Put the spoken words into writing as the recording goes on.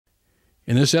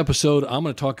In this episode, I'm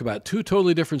going to talk about two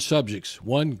totally different subjects.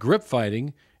 One, grip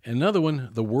fighting, and another one,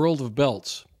 the world of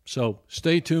belts. So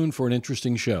stay tuned for an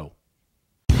interesting show.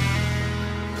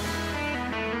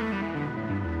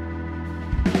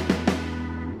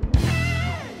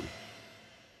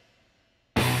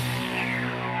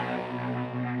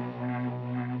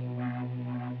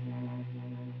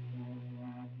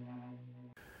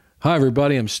 Hi,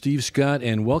 everybody. I'm Steve Scott,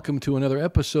 and welcome to another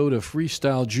episode of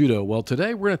Freestyle Judo. Well,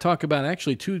 today we're going to talk about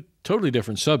actually two totally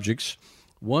different subjects.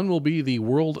 One will be the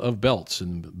world of belts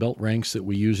and belt ranks that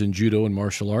we use in judo and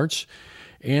martial arts.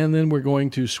 And then we're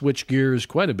going to switch gears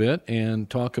quite a bit and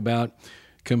talk about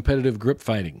competitive grip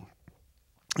fighting.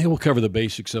 And we'll cover the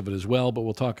basics of it as well, but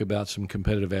we'll talk about some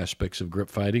competitive aspects of grip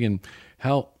fighting and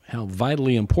how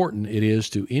vitally important it is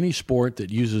to any sport that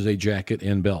uses a jacket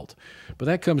and belt. But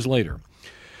that comes later.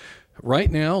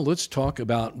 Right now, let's talk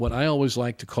about what I always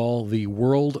like to call the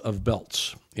world of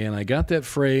belts. And I got that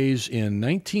phrase in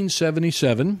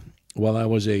 1977 while I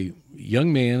was a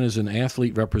young man as an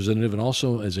athlete representative and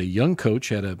also as a young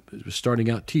coach, was starting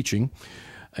out teaching.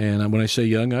 And when I say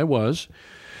young, I was.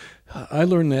 I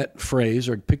learned that phrase,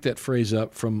 or picked that phrase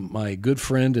up from my good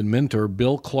friend and mentor,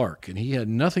 Bill Clark. And he had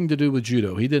nothing to do with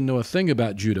judo. He didn't know a thing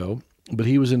about judo, but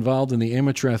he was involved in the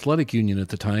Amateur Athletic Union at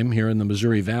the time here in the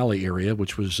Missouri Valley area,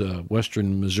 which was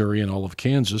western Missouri and all of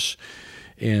Kansas.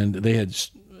 And they had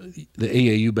the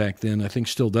AAU back then, I think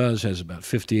still does, has about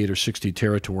 58 or 60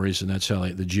 territories, and that's how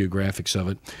the geographics of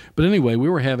it. But anyway, we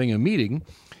were having a meeting,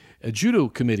 a judo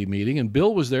committee meeting, and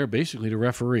Bill was there basically to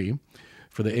referee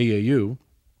for the AAU.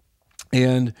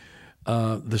 And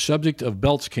the subject of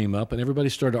belts came up, and everybody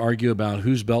started to argue about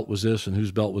whose belt was this and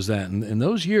whose belt was that. And in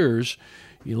those years,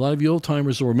 a lot of you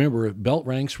old-timers will remember belt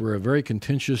ranks were a very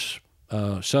contentious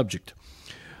subject.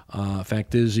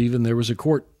 Fact is, even there was a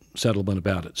court settlement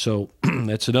about it. So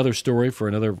that's another story for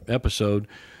another episode.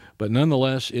 But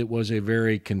nonetheless, it was a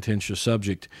very contentious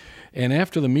subject. And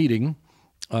after the meeting,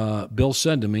 Bill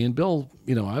said to me, and Bill,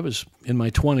 I was in my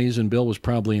 20s, and Bill was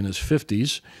probably in his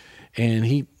 50s, and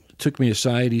he took me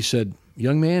aside. He said,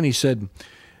 "Young man," he said,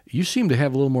 "you seem to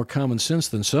have a little more common sense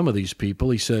than some of these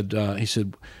people." He said, "I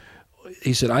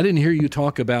didn't hear you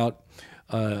talk about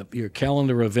your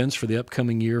calendar events for the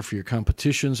upcoming year for your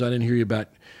competitions. I didn't hear you about,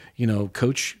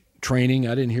 coach training.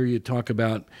 I didn't hear you talk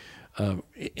about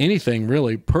anything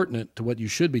really pertinent to what you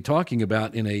should be talking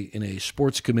about in a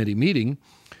sports committee meeting,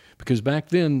 because back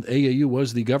then AAU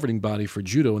was the governing body for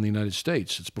judo in the United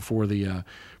States. It's before the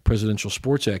Presidential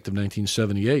Sports Act of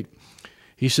 1978.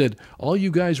 He said, all you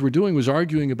guys were doing was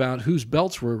arguing about whose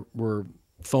belts were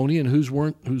phony and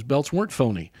whose belts weren't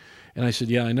phony." And I said,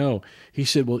 "Yeah, I know." He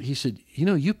said,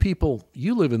 "You people,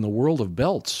 you live in the world of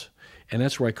belts." And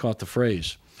that's where I caught the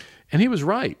phrase. And he was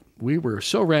right. We were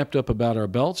so wrapped up about our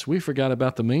belts, we forgot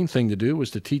about the main thing to do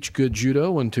was to teach good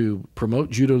judo and to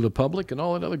promote judo to the public and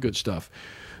all that other good stuff.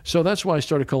 So that's why I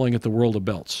started calling it the world of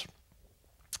belts.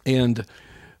 And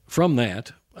from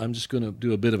that, I'm just going to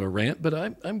do a bit of a rant, but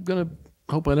I'm going to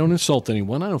hope I don't insult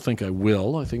anyone. I don't think I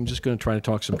will. I think I'm just going to try to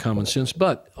talk some common sense.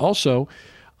 But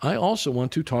I also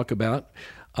want to talk about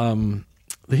the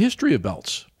history of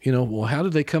belts. How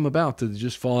did they come about? Did they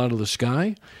just fall out of the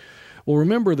sky? Well,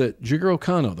 remember that Jigoro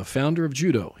Kano, the founder of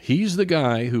judo, he's the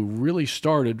guy who really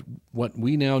started what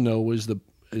we now know is the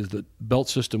belt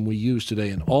system we use today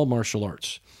in all martial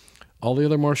arts. All the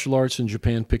other martial arts in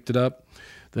Japan picked it up,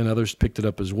 then others picked it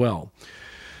up as well.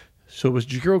 So it was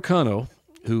Jigoro Kano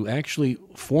who actually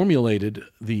formulated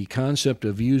the concept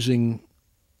of using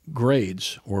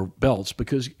grades or belts,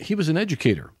 because he was an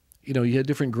educator. You had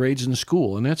different grades in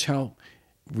school, and that's how,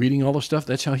 reading all the stuff,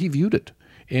 that's how he viewed it.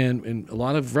 And a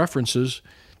lot of references,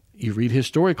 you read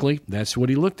historically, that's what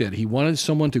he looked at. He wanted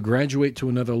someone to graduate to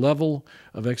another level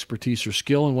of expertise or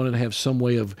skill and wanted to have some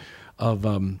way of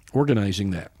organizing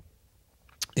that,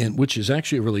 and which is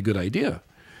actually a really good idea.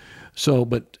 So,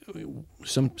 but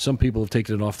some people have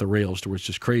taken it off the rails to where it's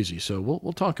just crazy. So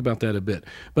we'll talk about that a bit.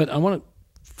 But I want to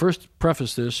first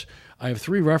preface this. I have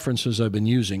three references I've been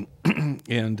using,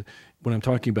 and when I'm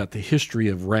talking about the history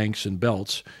of ranks and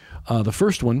belts, the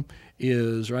first one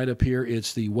is right up here.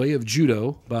 It's The Way of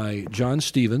Judo by John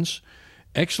Stevens.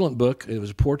 Excellent book. It was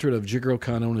a portrait of Jigoro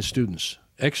Kano and his students.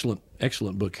 Excellent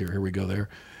book here. Here we go there.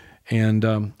 And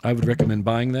I would recommend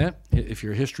buying that. If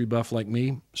you're a history buff like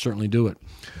me, certainly do it.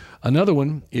 Another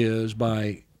one is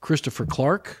by Christopher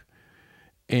Clark,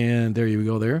 and there you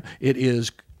go there. It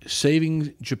is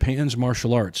Saving Japan's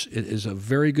Martial Arts. It is a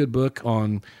very good book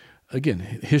on, again,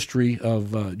 history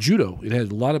of judo. It has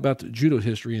a lot about the judo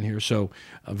history in here, so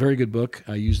a very good book.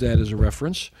 I use that as a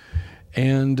reference.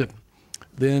 And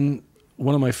then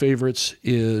one of my favorites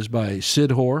is by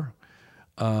Sid Hoare,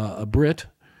 a Brit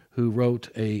who wrote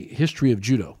a history of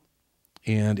judo.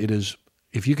 And it is,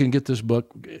 if you can get this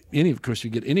book, of course, you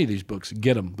get any of these books,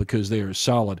 get them because they are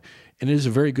solid. And it is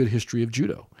a very good history of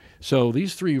judo. So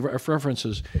these three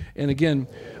references, and again,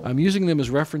 I'm using them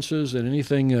as references, and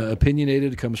anything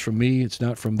opinionated comes from me. It's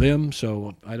not from them.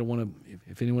 So I don't want to,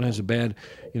 if anyone has a bad,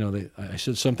 I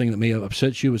said something that may have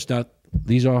upset you, it's not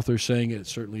these authors saying it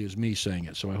certainly is me saying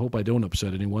it. So I hope I don't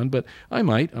upset anyone, but I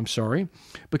might. I'm sorry.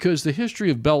 Because the history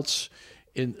of belts,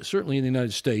 certainly in the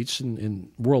United States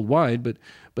and worldwide, but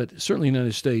certainly in the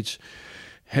United States,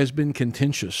 has been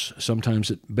contentious, sometimes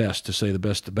at best, to say the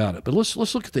best about it. But let's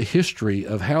look at the history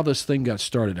of how this thing got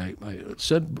started. I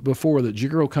said before that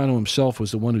Jigoro Kano himself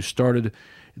was the one who started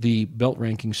the belt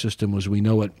ranking system as we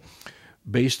know it,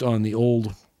 based on the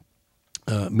old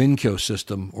Minkyo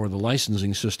system, or the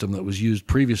licensing system that was used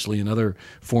previously in other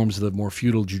forms of the more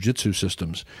feudal Jiu-Jitsu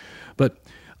systems. But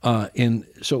when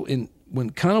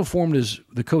Kano formed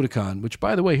the Kodokan, which,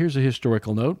 by the way, here's a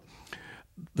historical note.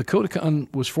 The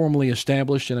Kodokan was formally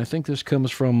established, and I think this comes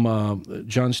from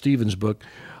John Stevens' book.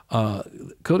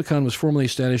 Kodokan was formally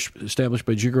established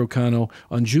by Jigoro Kano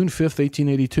on June 5th,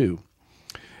 1882,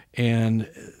 and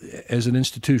as an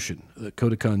institution, the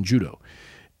Kodokan Judo.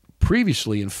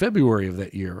 Previously, in February of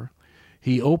that year,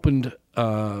 he opened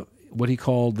what he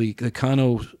called the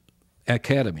Kano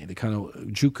Academy, the Kano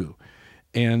Juku,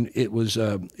 and it was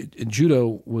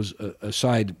judo was a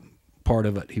side part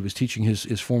of it. He was teaching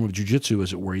his form of jiu-jitsu,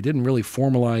 as it were. He didn't really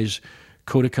formalize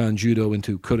Kodokan Judo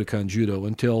into Kodokan Judo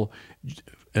until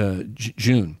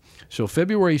June. So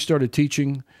February he started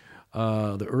teaching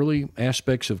the early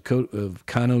aspects of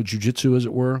Kano Jiu-Jitsu, as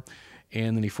it were,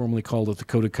 and then he formally called it the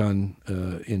Kodokan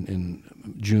in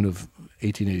June of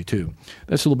 1882.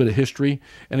 That's a little bit of history.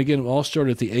 And again, it all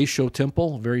started at the Eisho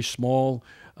Temple, a very small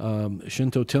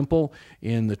Shinto temple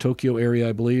in the Tokyo area,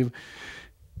 I believe.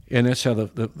 And that's how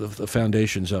the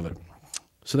foundations of it.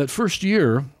 So that first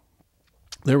year,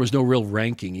 there was no real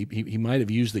ranking. He might have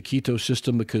used the Kito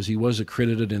system because he was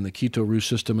accredited in the Kito-Ryu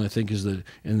system, I think, in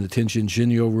the Tenshin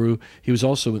Jinryo-Ryu. He was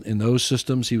also in those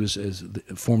systems. He was as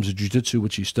forms of jiu-jitsu,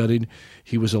 which he studied.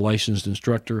 He was a licensed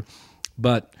instructor.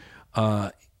 But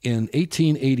in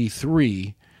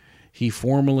 1883, he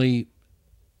formally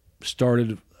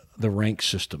started the rank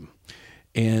system.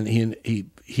 And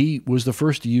he was the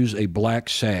first to use a black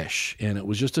sash, and it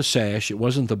was just a sash. It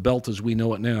wasn't the belt as we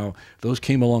know it now. Those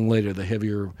came along later, the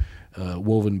heavier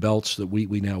woven belts that we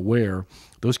now wear.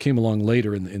 Those came along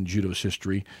later in judo's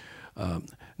history.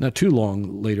 Not too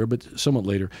long later, but somewhat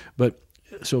later. But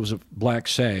so it was a black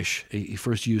sash he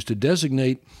first used to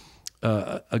designate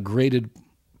a graded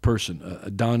person, a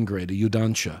dan grade, a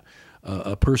yudansha,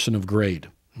 a person of grade.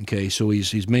 Okay, so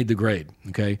he's made the grade.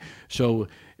 Okay, so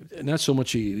not so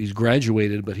much he's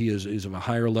graduated, but he is of a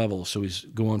higher level, so he's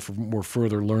going for more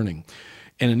further learning.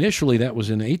 And initially, that was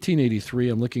in 1883.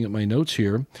 I'm looking at my notes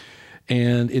here.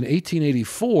 And in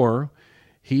 1884,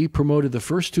 he promoted the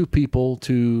first two people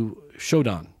to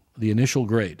Shodan, the initial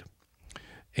grade.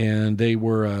 And they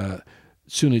were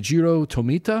Tsunejiro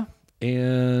Tomita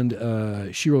and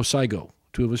Shiro Saigo,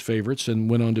 two of his favorites, and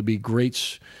went on to be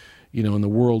greats, in the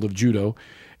world of judo.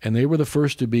 And they were the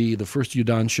first to be the first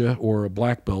yudansha, or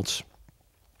black belts,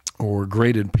 or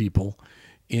graded people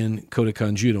in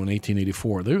Kodokan Judo in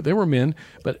 1884. There were men,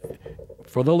 but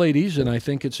for the ladies, and I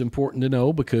think it's important to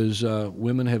know because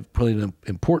women have played an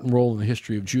important role in the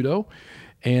history of judo,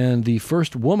 and the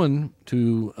first woman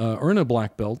to earn a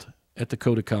black belt at the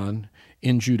Kodokan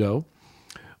in judo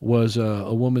was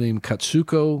a woman named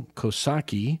Katsuko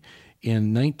Kosaki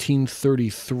in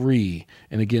 1933.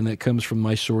 And again, that comes from,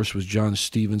 my source was John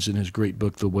Stevens in his great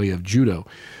book, The Way of Judo.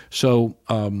 So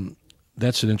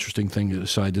that's an interesting thing to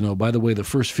decide to know. By the way, the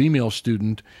first female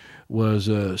student was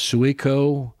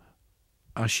Suiko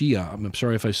Ashiya. I'm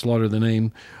sorry if I slaughtered the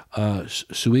name.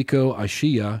 Suiko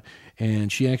Ashiya,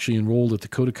 and she actually enrolled at the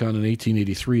Kodokan in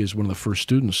 1883 as one of the first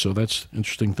students. So that's an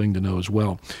interesting thing to know as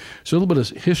well. So a little bit of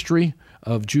history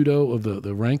of judo, of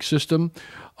the rank system.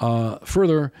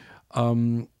 Further,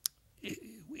 in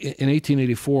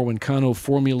 1884, when Kano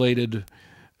formulated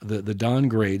the dan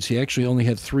grades, he actually only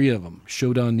had three of them: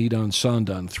 Shodan, Nidan,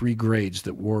 Sandan, three grades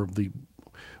that wore the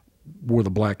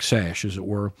black sash, as it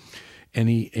were, and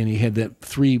he had that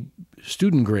three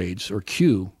student grades, or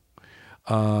Q,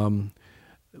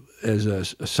 as a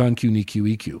Sankyu,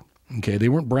 Nikyu, Ikkyu. Okay, they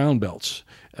weren't brown belts.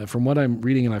 From what I'm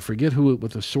reading, and I forget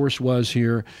what the source was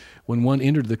here, when one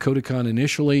entered the Kodokan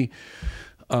initially,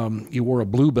 you wore a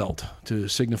blue belt to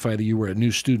signify that you were a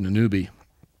new student, a newbie.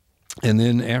 And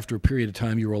then after a period of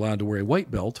time, you were allowed to wear a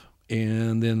white belt,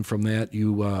 And then from that,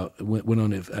 you went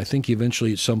on. I think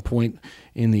eventually, at some point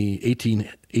in the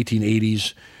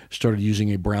 1880s, started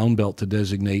using a brown belt to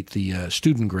designate the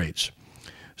student grades.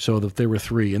 So that there were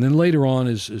 3. And then later on,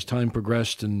 as time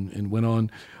progressed and went on,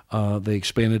 they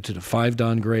expanded to the 5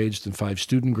 dan grades, then 5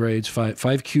 student grades,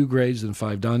 5 Q grades, then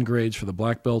 5 dan grades for the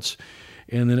black belts.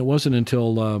 And then it wasn't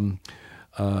until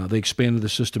they expanded the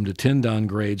system to 10 dan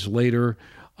grades later.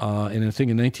 And I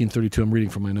think in 1932, I'm reading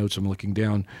from my notes, I'm looking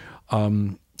down,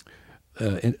 until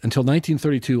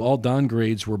 1932, all dan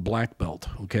grades were black belt,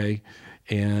 okay?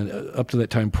 And up to that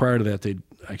time, prior to that, they,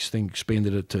 I think,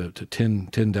 expanded it to 10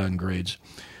 dan grades.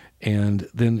 And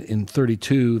then in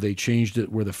 32, they changed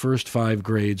it where the first 5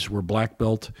 grades were black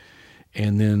belt,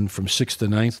 and then from 6th to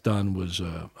 9th dan was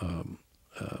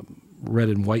red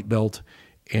and white belt,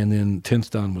 and then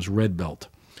 10th dan was red belt.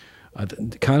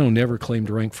 Kano never claimed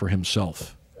rank for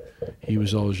himself. He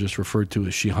was always just referred to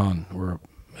as Shihan, or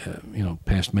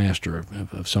past master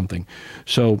of something.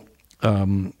 So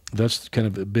that's kind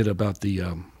of a bit about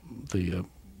the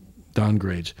dan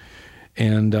grades,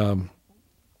 and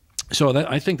so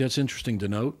I think that's interesting to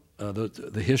note,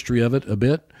 the history of it a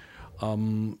bit.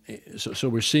 So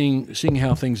we're seeing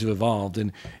how things have evolved,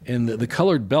 and the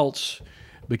colored belts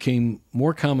became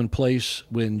more commonplace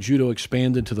when judo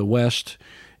expanded to the West,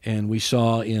 and we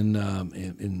saw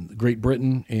in Great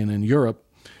Britain and in Europe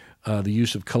the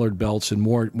use of colored belts in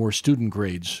more student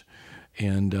grades.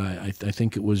 And I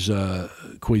think it was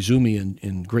Koizumi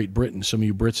in Great Britain. Some of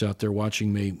you Brits out there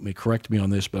watching may correct me on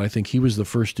this, but I think he was the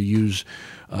first to use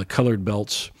colored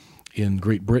belts in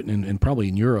Great Britain and probably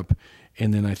in Europe.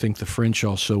 And then I think the French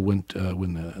also went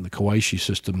when the Kawaishi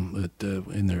system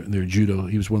in their judo.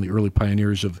 He was one of the early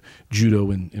pioneers of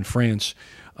judo in France.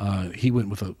 He went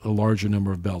with a larger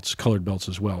number of belts, colored belts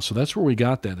as well. So that's where we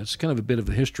got that. That's kind of a bit of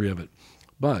the history of it.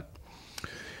 But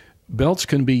belts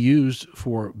can be used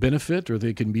for benefit, or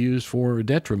they can be used for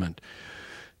detriment.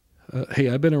 Hey,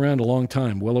 I've been around a long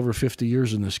time, well over 50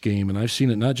 years in this game, and I've seen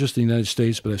it not just in the United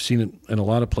States, but I've seen it in a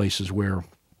lot of places where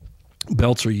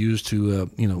belts are used to,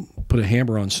 put a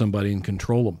hammer on somebody and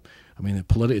control them. I mean,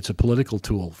 it's a political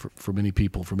tool for many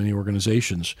people, for many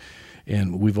organizations,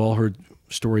 and we've all heard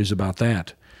stories about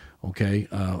that. Okay,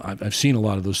 I've seen a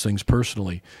lot of those things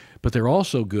personally, but they're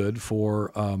also good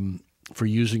for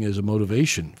using as a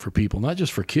motivation for people, not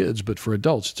just for kids, but for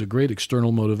adults. It's a great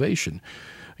external motivation.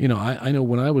 I know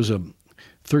when I was a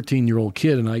 13-year-old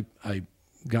kid and I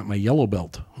got my yellow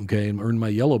belt, okay, and earned my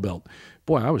yellow belt,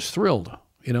 boy, I was thrilled,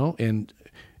 and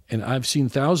I've seen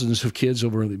thousands of kids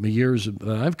over the years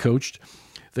that I've coached.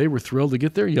 They were thrilled to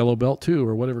get their yellow belt too,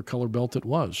 or whatever color belt it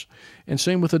was. And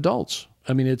same with adults.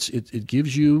 I mean, it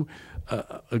gives you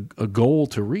a goal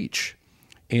to reach.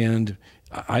 And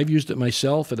I've used it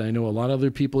myself, and I know a lot of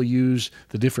other people use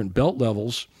the different belt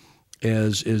levels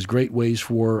as great ways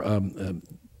for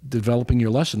developing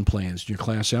your lesson plans, your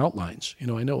class outlines.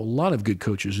 I know a lot of good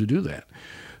coaches who do that.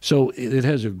 So it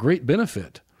has a great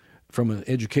benefit from an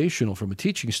educational, from a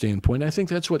teaching standpoint. I think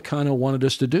that's what Kano wanted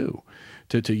us to do,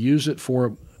 to use it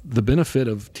for the benefit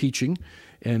of teaching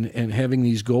and having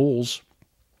these goals,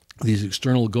 these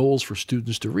external goals for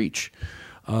students to reach.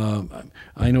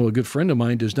 I know a good friend of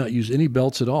mine does not use any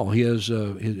belts at all. He has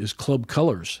his club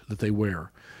colors that they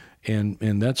wear,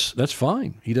 and that's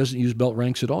fine. He doesn't use belt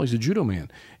ranks at all. He's a judo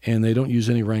man, and they don't use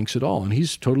any ranks at all, and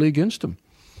he's totally against them.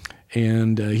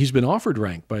 And he's been offered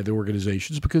rank by the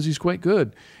organizations because he's quite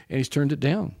good, and he's turned it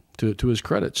down to his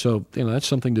credit. So that's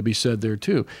something to be said there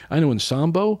too. I know in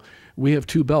Sambo we have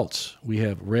 2 belts. We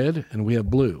have red and we have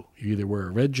blue. You either wear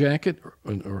a red jacket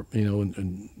or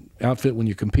an outfit when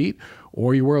you compete,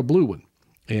 or you wear a blue one.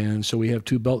 And so we have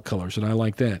 2 belt colors, and I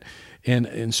like that.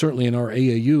 And certainly in our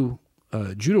AAU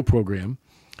judo program,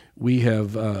 we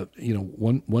have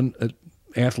one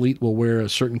athlete will wear a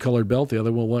certain colored belt, the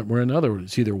other will wear another.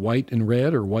 It's either white and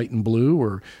red or white and blue,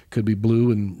 or could be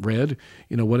blue and red,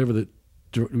 whatever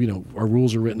our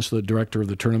rules are written so the director of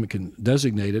the tournament can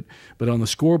designate it. But on the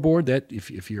scoreboard, that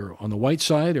if you're on the white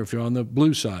side or if you're on the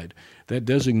blue side, that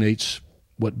designates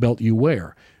what belt you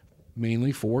wear,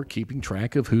 mainly for keeping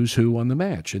track of who's who on the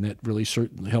match. And that really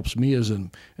certainly helps me as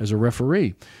a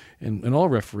referee and all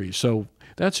referees. So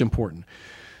that's important.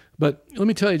 But let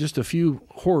me tell you just a few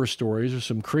horror stories or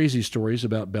some crazy stories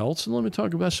about belts, and let me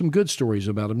talk about some good stories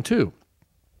about them too.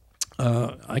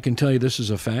 I can tell you this is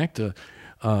a fact.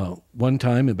 One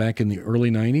time back in the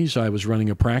early 90s, I was running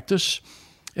a practice,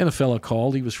 and a fellow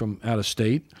called. He was from out of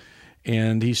state,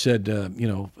 and he said,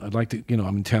 I'd like to,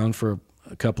 I'm in town for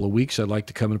a couple of weeks. I'd like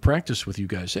to come and practice with you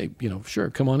guys. Hey, sure,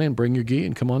 come on in, bring your gi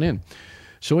and come on in.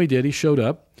 So he did. He showed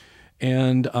up,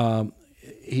 and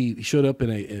he showed up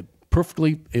in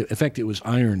perfectly, in fact, it was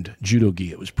ironed judo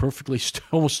gi. It was perfectly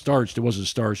almost starched. It wasn't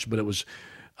starched, but it was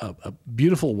a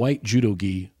beautiful white judo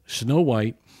gi, snow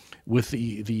white, with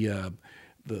the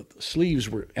sleeves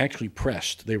were actually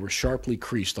pressed. They were sharply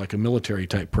creased like a military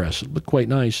type press. It looked quite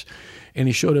nice. And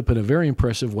he showed up in a very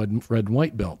impressive red and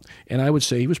white belt. And I would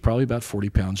say he was probably about 40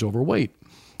 pounds overweight.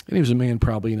 And he was a man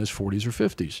probably in his 40s or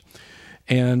 50s.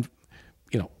 And,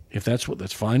 if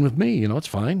that's fine with me, it's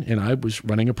fine. And I was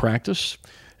running a practice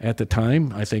at the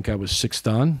time. I think I was 6th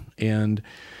dan.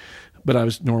 But I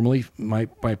was normally, my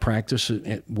practice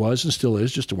it was and still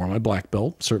is just to wear my black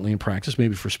belt, certainly in practice.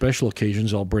 Maybe for special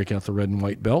occasions I'll break out the red and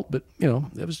white belt, but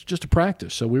that was just a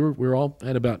practice. So we were all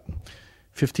at about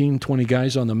 15, 20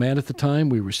 guys on the mat at the time.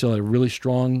 We were still at a really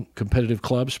strong competitive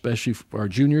club, especially for our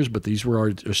juniors, but these were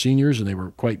our seniors and they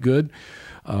were quite good.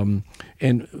 And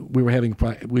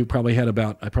I probably had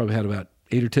about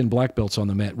 8 or 10 black belts on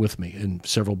the mat with me and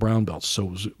several brown belts. So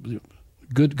it was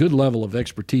good level of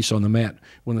expertise on the mat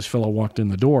when this fellow walked in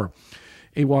the door.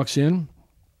 He walks in,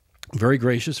 very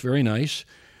gracious, very nice.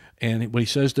 And what he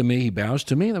says to me, he bows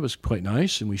to me. That was quite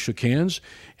nice. And we shook hands.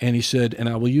 And he said, and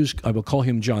I will call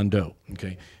him John Doe.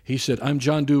 Okay. He said, I'm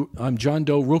John Doe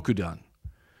Rokudan.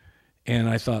 And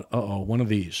I thought, one of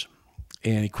these.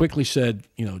 And he quickly said,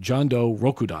 John Doe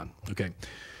Rokudan. Okay.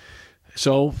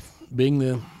 So being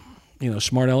the,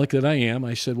 smart aleck that I am,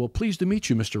 I said, well, pleased to meet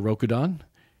you, Mr. Rokudan.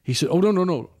 He said, oh,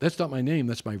 no, that's not my name.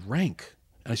 That's my rank.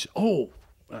 I said, oh.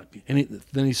 And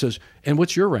then he says, and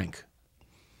what's your rank?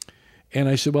 And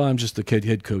I said, well, I'm just the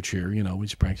head coach here, we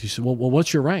just practice. He said, well,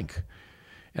 what's your rank?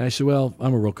 And I said, well,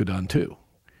 I'm a Rokudan too.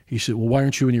 He said, well, why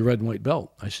aren't you in your red and white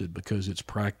belt? I said, because it's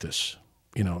practice.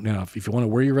 Now, if you want to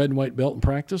wear your red and white belt in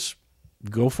practice,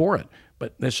 go for it.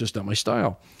 But that's just not my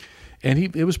style.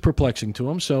 And it was perplexing to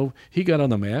him, so he got on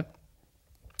the mat.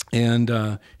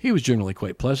 And he was generally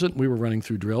quite pleasant. We were running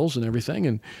through drills and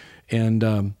everything,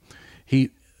 and he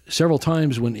several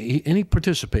times when he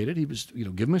participated, he was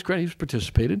give him his credit, he was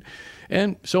participated,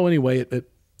 and so anyway,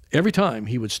 every time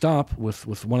he would stop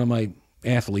with one of my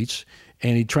athletes,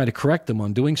 and he'd try to correct them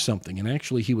on doing something, and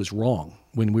actually he was wrong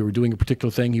when we were doing a particular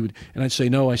thing. And I'd say,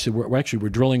 no, I said, we're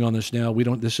drilling on this now.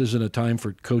 This isn't a time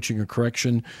for coaching or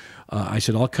correction. I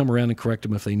said, I'll come around and correct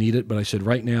them if they need it, but I said,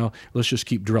 right now, let's just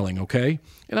keep drilling, okay?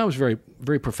 And I was very,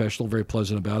 very professional, very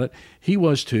pleasant about it. He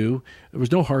was too. There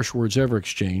was no harsh words ever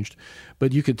exchanged,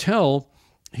 but you could tell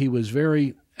he was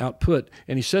very output.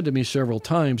 And he said to me several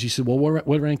times, he said, well,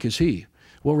 what rank is he?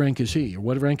 What rank is he? Or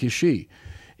what rank is she?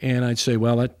 And I'd say,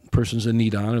 well, that person's a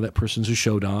Nidan, or that person's a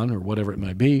Shodan, or whatever it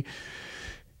might be.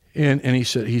 And he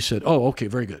said, oh, okay,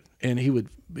 very good. And he would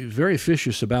be very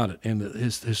officious about it. And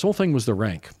his whole thing was the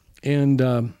rank.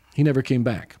 And he never came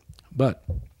back. But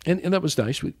and that was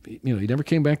nice. He never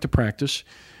came back to practice.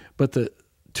 But the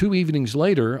 2 evenings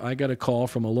later, I got a call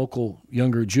from a local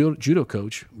younger judo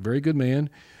coach, very good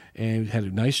man, and had a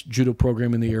nice judo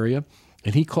program in the area.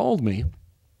 And he called me,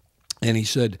 and he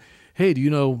said, hey, do you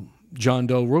know John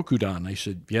Doe Rokudan? I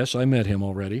said, yes, I met him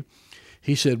already.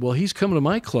 He said, well, he's coming to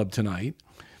my club tonight.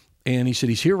 And he said,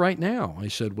 he's here right now. I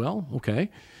said, well, okay.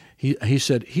 He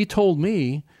said, he told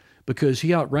me, because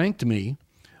he outranked me,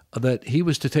 that he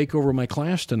was to take over my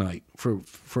class tonight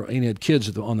and he had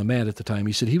kids on the mat at the time.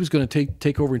 He said he was going to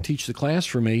take over and teach the class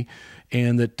for me,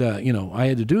 and that, I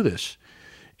had to do this.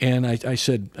 And I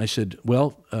said,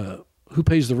 well, who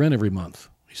pays the rent every month?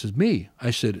 He says, me.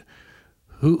 I said,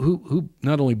 who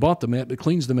not only bought the mat, but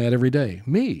cleans the mat every day?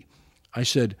 Me. I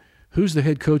said, who's the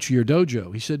head coach of your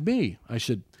dojo? He said, me. I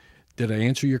said, did I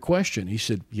answer your question? He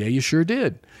said, yeah, you sure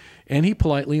did. And he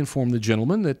politely informed the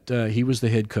gentleman that he was the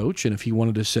head coach, and if he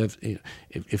wanted to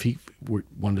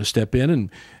step in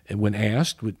and when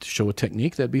asked would show a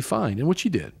technique, that'd be fine, and which he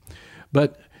did.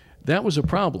 But that was a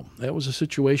problem. That was a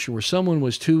situation where someone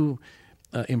was too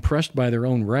impressed by their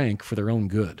own rank for their own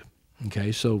good.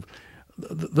 Okay, so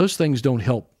those things don't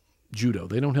help judo.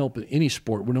 They don't help any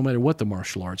sport, no matter what the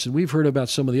martial arts. And we've heard about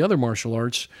some of the other martial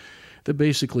arts that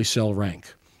basically sell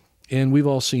rank. And we've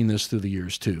all seen this through the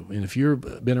years too. And if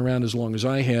you've been around as long as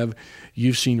I have,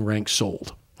 you've seen rank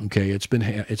sold. Okay,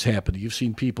 it's happened. You've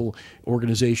seen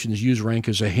organizations use rank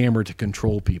as a hammer to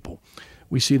control people.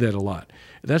 We see that a lot.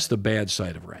 That's the bad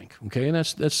side of rank. Okay, and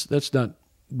that's not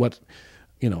what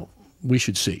we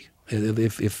should see.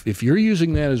 If you're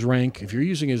using that as rank, if you're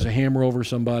using it as a hammer over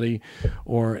somebody,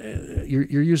 or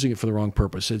you're using it for the wrong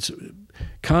purpose. It's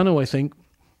Kano, I think.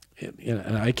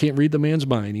 And I can't read the man's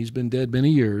mind. He's been dead many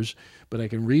years, but I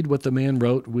can read what the man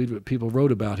wrote, read what people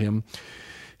wrote about him.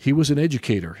 He was an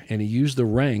educator, and he used the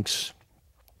ranks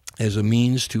as a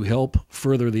means to help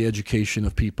further the education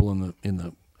of people in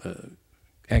the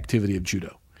activity of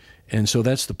judo. And so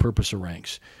that's the purpose of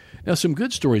ranks. Now, some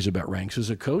good stories about ranks as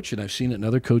a coach, and I've seen it in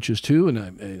other coaches too, and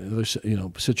other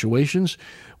situations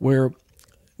where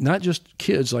not just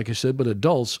kids, like I said, but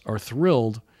adults are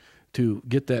thrilled to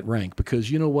get that rank because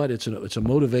you know what? It's a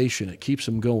motivation. It keeps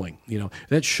them going.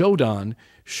 That shodan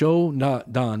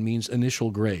means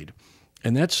initial grade,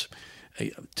 and that's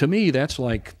to me that's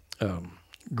like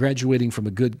graduating from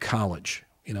a good college.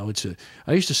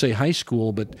 I used to say high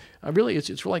school, but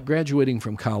it's like graduating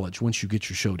from college once you get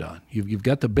your shodan. You've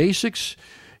got the basics.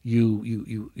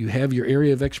 You have your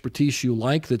area of expertise you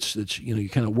like that's you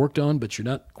kind of worked on, but you're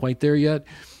not quite there yet.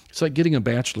 It's like getting a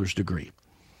bachelor's degree.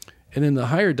 And then the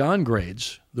higher dan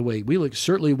grades, the way we look,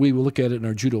 certainly we will look at it in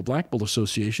our Judo Black Belt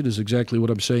Association, is exactly what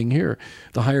I'm saying here.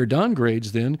 The higher dan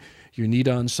grades, then your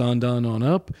Nidan, Sandan on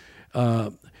up,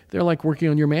 they're like working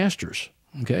on your master's.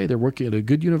 Okay, they're working at a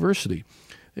good university.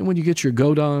 And when you get your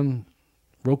Godan,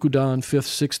 Rokudan, 5th,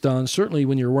 6th Dan, certainly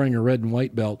when you're wearing a red and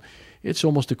white belt, it's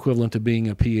almost equivalent to being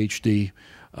a PhD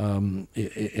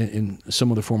in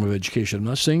some other form of education. I'm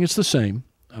not saying it's the same.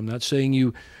 I'm not saying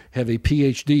you have a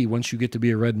PhD once you get to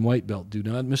be a red and white belt. Do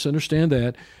not misunderstand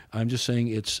that. I'm just saying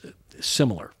it's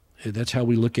similar. That's how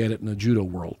we look at it in the judo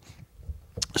world.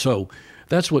 So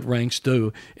that's what ranks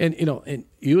do. And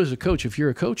you as a coach, if you're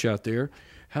a coach out there,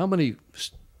 how many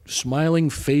smiling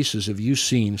faces have you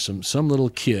seen some little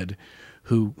kid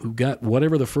who got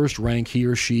whatever the first rank he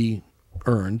or she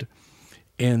earned,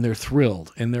 and they're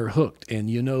thrilled and they're hooked, and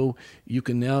you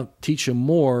can now teach them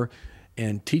more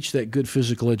and teach that good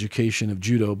physical education of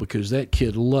judo because that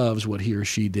kid loves what he or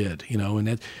she did, and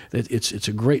that it's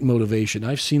a great motivation.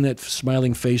 I've seen that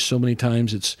smiling face so many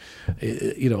times. It's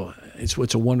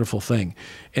a wonderful thing.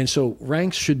 And so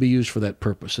ranks should be used for that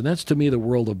purpose. And that's, to me, the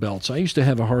world of belts. I used to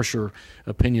have a harsher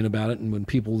opinion about it, and when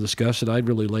people discuss it, I'd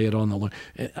really lay it on the line.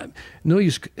 No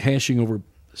use hashing over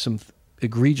some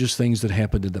egregious things that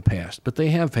happened in the past, but they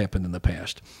have happened in the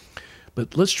past.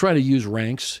 But let's try to use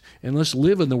ranks, and let's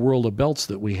live in the world of belts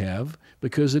that we have,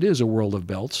 because it is a world of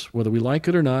belts. Whether we like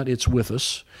it or not, it's with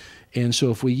us. And so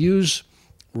if we use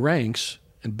ranks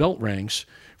and belt ranks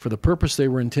for the purpose they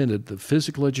were intended, the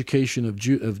physical education of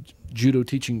judo,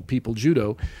 teaching people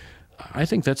judo, I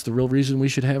think that's the real reason we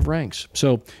should have ranks.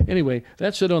 So anyway,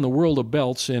 that's it on the world of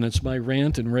belts, and it's my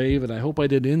rant and rave, and I hope I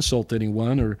didn't insult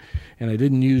anyone, and I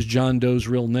didn't use John Doe's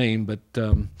real name, but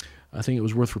I think it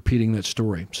was worth repeating that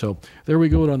story. So there we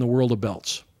go on the world of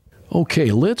belts.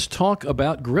 Okay, let's talk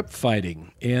about grip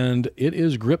fighting, and it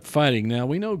is grip fighting. Now,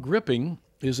 we know gripping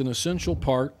is an essential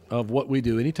part of what we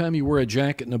do. Anytime you wear a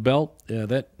jacket and a belt,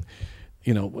 even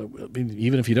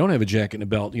if you don't have a jacket and a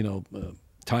belt,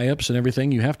 tie-ups and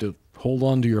everything, you have to hold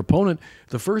on to your opponent.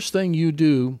 The first thing you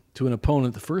do to an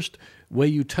opponent, the first way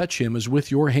you touch him is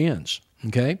with your hands,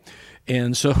 okay?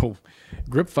 And so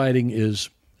grip fighting is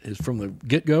from the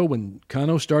get-go. When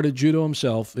Kano started judo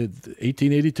himself in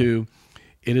 1882,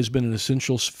 it has been an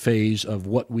essential phase of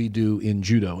what we do in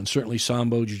judo, and certainly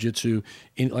Sambo, Jiu-Jitsu,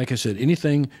 like I said,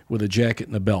 anything with a jacket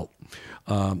and a belt.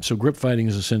 So grip fighting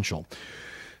is essential.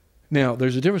 Now,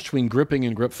 there's a difference between gripping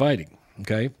and grip fighting,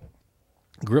 okay?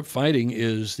 Grip fighting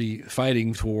is the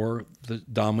fighting for the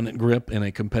dominant grip in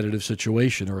a competitive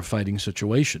situation or a fighting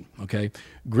situation, okay?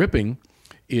 Gripping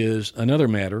is another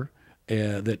matter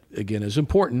that, again, is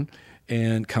important,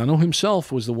 and Kano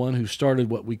himself was the one who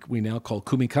started what we now call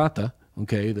kumikata,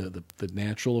 okay, the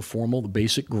natural, the formal, the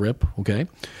basic grip, okay?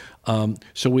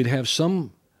 So we'd have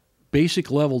some basic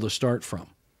level to start from,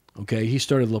 okay? He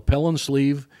started lapel and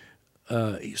sleeve.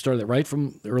 He started it right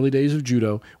from the early days of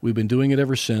judo. We've been doing it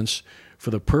ever since for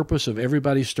the purpose of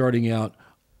everybody starting out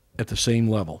at the same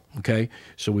level, okay?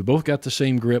 So we both got the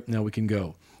same grip. Now we can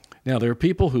go. Now, there are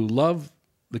people who love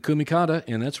the kumikata,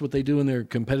 and that's what they do in their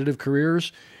competitive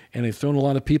careers, and they've thrown a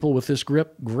lot of people with this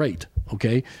grip. Great,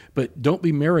 okay? But don't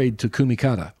be married to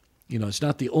kumikata. It's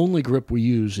not the only grip we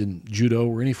use in judo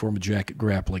or any form of jacket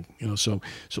grappling. So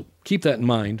keep that in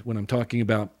mind when I'm talking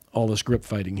about all this grip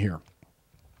fighting here.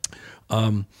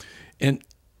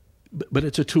 But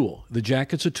it's a tool. The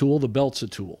jacket's a tool. The belt's a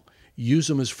tool. Use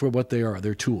them as for what they are.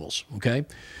 They're tools, okay?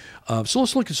 So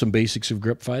let's look at some basics of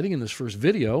grip fighting in this first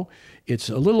video. It's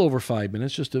a little over 5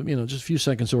 minutes, just a few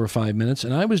seconds over 5 minutes.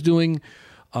 And I was doing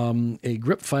a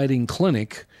grip fighting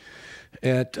clinic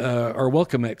at our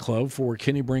Welcome At Club for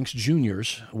Kenny Brinks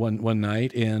Juniors one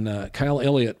night, and Kyle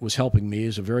Elliott was helping me.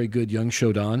 He's a very good young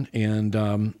shodan,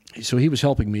 and so he was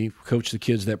helping me coach the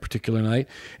kids that particular night.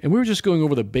 And we were just going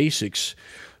over the basics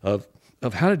of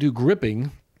how to do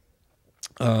gripping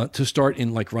to start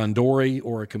in like randori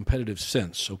or a competitive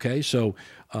sense, okay? So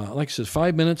like I said,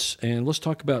 5 minutes, and let's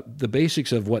talk about the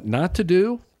basics of what not to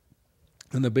do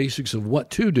and the basics of what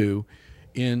to do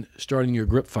in starting your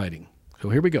grip fighting. So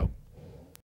here we go.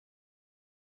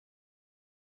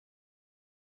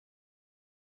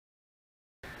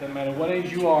 No matter what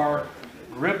age you are,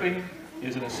 gripping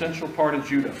is an essential part of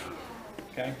judo.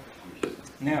 Okay?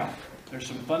 Now, there's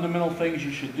some fundamental things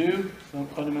you should do, some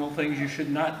fundamental things you should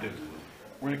not do.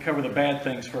 We're going to cover the bad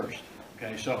things first.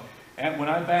 Okay, so when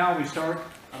I bow, we start.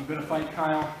 I'm going to fight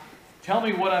Kyle. Tell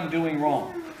me what I'm doing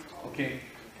wrong. Okay,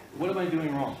 what am I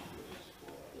doing wrong?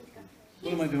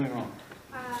 What am I doing wrong?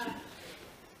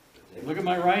 Look at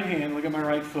my right hand, look at my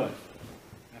right foot.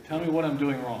 Now tell me what I'm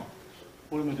doing wrong.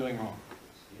 What am I doing wrong?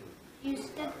 You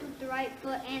step with the right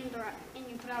foot and you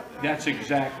put out the right That's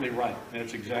exactly right.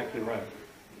 That's exactly right.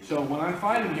 So when I'm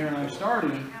fighting here and I'm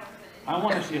starting, I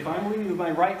want to see if I'm leading with my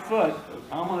right foot,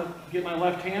 I'm going to get my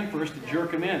left hand first to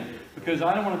jerk him in. Because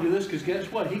I don't want to do this, because guess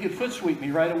what? He could foot sweep me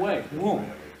right away. Boom.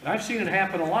 And I've seen it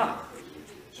happen a lot.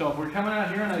 So if we're coming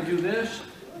out here and I do this,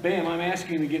 bam, I'm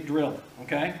asking him to get drilled.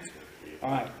 Okay? All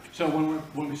right. So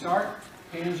when we start,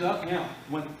 hands up. Now,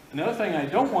 another thing I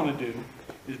don't want to do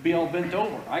is be all bent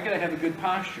over. I got to have a good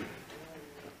posture.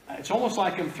 It's almost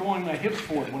like I'm throwing my hips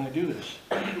forward when I do this.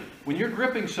 When you're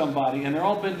gripping somebody and they're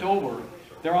all bent over,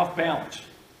 they're off balance.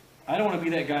 I don't want to be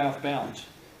that guy off balance.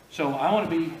 So I want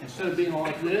to be, instead of being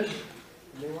like this,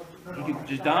 he can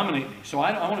just dominate me. So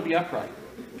I want to be upright.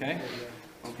 Okay?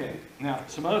 Okay. Now,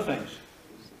 some other things.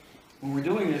 When we're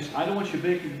doing this, I don't want you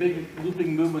big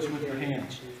looping movements with your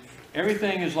hands.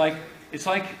 Everything is like, it's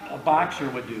like a boxer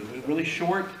would do. Really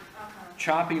short,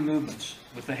 choppy movements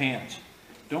with the hands.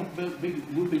 Don't big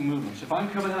looping movements. If I'm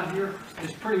coming out here,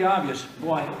 it's pretty obvious.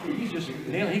 Boy, he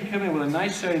can come in with a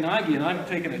nice serenagi and I'm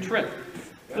taking a trip.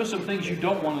 Those are some things you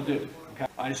don't want to do. Okay?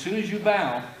 As soon as you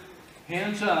bow,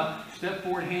 hands up, step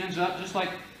forward, hands up, just like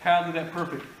Kyle did that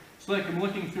perfect. It's like I'm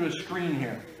looking through a screen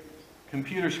here.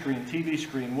 Computer screen, TV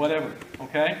screen, whatever.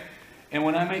 Okay? And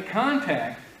when I make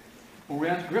contact, when we're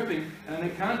at gripping, and I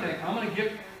make contact, I'm going to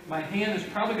get, my hand is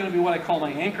probably going to be what I call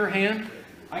my anchor hand.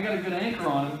 I got a good anchor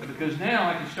on him because now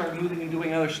I can start moving and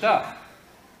doing other stuff.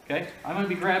 Okay? I'm going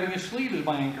to be grabbing his sleeve as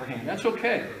my anchor hand. That's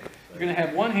okay. You're going to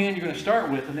have one hand you're going to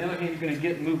start with, and the other hand you're going to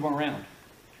get and move around.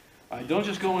 Don't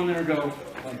just go in there and go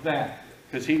like that,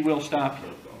 because he will stop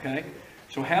you. Okay?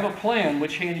 So have a plan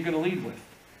which hand you're going to lead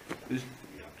with.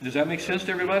 Does that make sense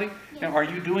to everybody? Now, are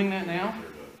you doing that now?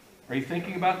 Are you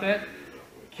thinking about that?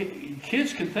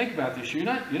 Kids can think about this. You're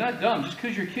not dumb. Just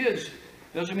because you're kids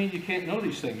doesn't mean you can't know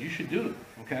these things. You should do them,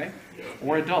 okay?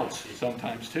 Or adults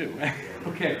sometimes too.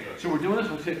 Okay, so we're doing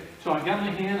this. So I got my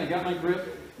hand, I got my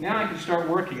grip. Now I can start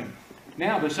working them.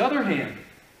 Now this other hand,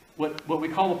 what we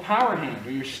call a power hand,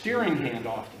 or your steering hand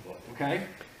often, okay?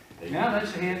 Now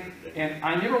that's the hand, and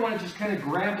I never want to just kind of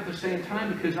grab at the same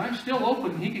time because I'm still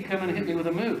open and he could come in and hit me with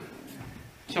a move.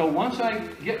 So once I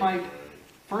get my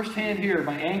first hand here,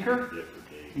 my anchor,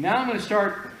 now I'm going to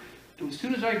start, as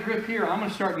soon as I grip here, I'm going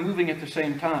to start moving at the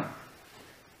same time.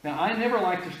 Now I never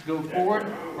like to go forward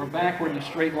or backward in a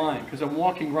straight line because I'm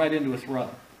walking right into a throw.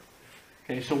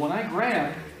 Okay, so when I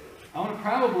grab, I'm going to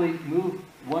probably move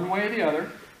one way or the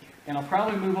other, and I'll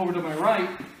probably move over to my right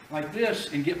like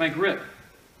this and get my grip.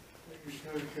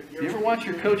 If you ever watch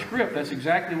your coach grip, that's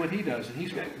exactly what he does. And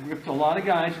he's gripped a lot of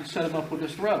guys and set them up with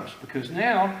his throws. Because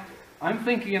now, I'm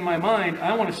thinking in my mind,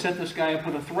 I want to set this guy up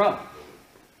with a throw.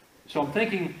 So I'm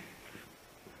thinking,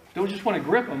 don't just want to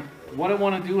grip him, what do I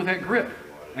want to do with that grip?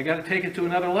 I got to take it to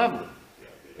another level.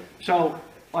 So,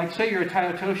 like say you're a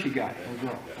Tayotoshi guy, or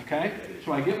girl, okay?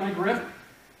 So I get my grip,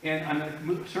 and I'm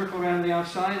going to circle around the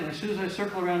outside, and as soon as I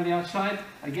circle around the outside,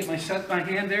 I set my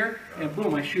hand there, and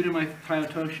boom, I shoot in my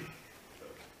Tayotoshi.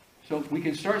 So we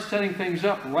can start setting things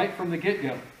up right from the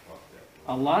get-go.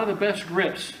 A lot of the best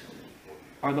grips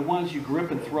are the ones you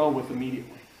grip and throw with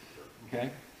immediately.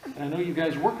 Okay? And I know you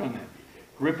guys work on that.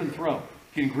 Grip and throw.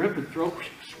 You can grip and throw,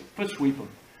 foot sweep them,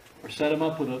 or set them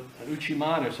up with an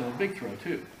uchimata, so a big throw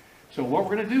too. So what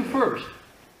we're going to do first,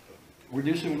 we're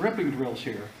going to do some gripping drills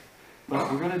here. But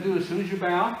we're going to do, as soon as you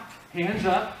bow, hands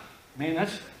up. Man,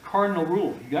 that's cardinal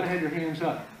rule. You've got to have your hands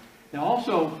up. Now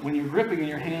also, when you're gripping and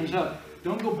your hands up,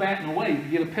 don't go batting away.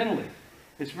 You get a penalty.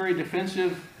 It's very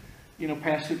defensive,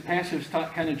 passive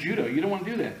kind of judo. You don't want to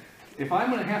do that. If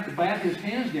I'm going to have to bat his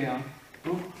hands down,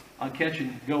 boom, I'll catch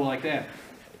and go like that.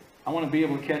 I want to be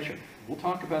able to catch him. We'll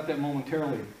talk about that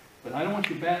momentarily. But I don't want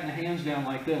you batting the hands down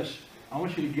like this. I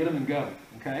want you to get them and go.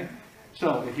 Okay?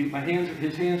 So if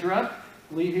his hands are up,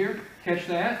 lead here, catch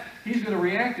that. He's going to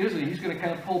react, isn't he? He's going to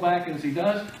kind of pull back, and as he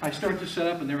does, I start to set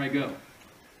up, and there I go.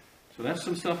 So that's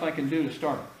some stuff I can do to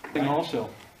start. And also,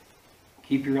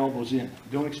 keep your elbows in.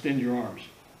 Don't extend your arms.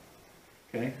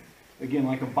 Okay? Again,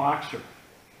 like a boxer.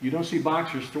 You don't see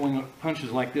boxers throwing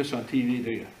punches like this on TV,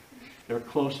 do you? They're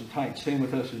close and tight. Same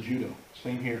with us in judo.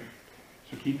 Same here.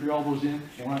 So keep your elbows in.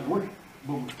 And when I work,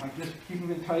 boom, like this, keep them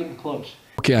in tight and close.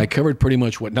 Okay, I covered pretty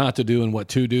much what not to do and what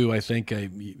to do. I think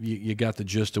you got the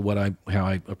gist of how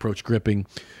I approach gripping.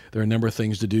 There are a number of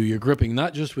things to do. You're gripping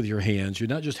not just with your hands. You're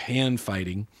not just hand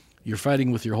fighting. You're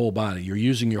fighting with your whole body. You're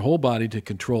using your whole body to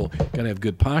control. You've got to have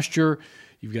good posture.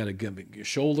 You've got to get your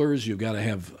shoulders. You've got to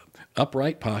have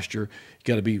upright posture. You've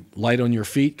got to be light on your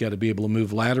feet. Got to be able to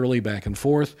move laterally back and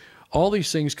forth. All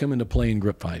these things come into play in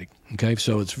grip fighting. Okay,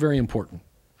 so it's very important.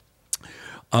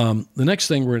 The next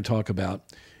thing we're going to talk about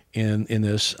in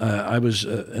this, I was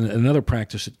in another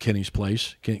practice at Kenny's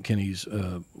place, Kenny's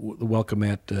the Welcome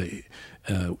Mat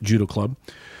Judo Club,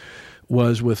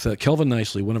 was with Kelvin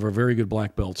Nicely, one of our very good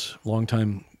black belts,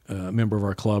 longtime member of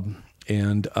our club,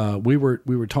 and we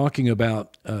were talking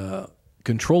about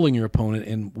controlling your opponent,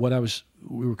 and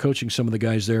we were coaching some of the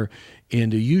guys there,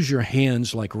 and to use your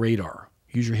hands like radar.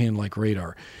 Use your hand like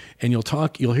radar. And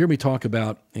you'll hear me talk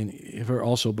about, and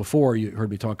also before you heard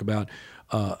me talk about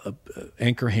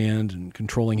anchor hand and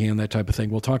controlling hand, that type of thing.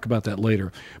 We'll talk about that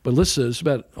later. But listen, it's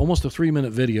about almost a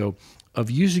 3-minute video of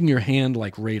using your hand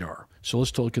like radar. So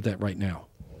let's look at that right now.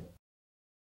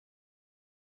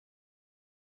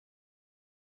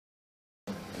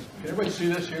 Can everybody see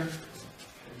this here?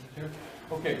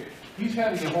 Okay, he's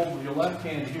having you hold your left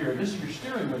hand here. This is your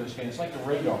steering with his hand. It's like a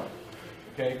radar.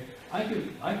 Okay, I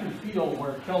can feel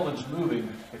where Kelvin's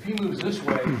moving. If he moves this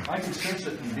way, I can sense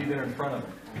it and be there in front of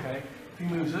him. Okay, if he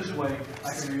moves this way,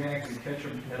 I can react and catch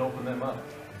him and open them up.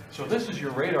 So this is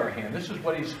your radar hand. This is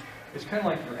what it's kind of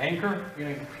like your anchor. You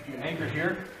know, you anchor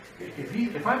here.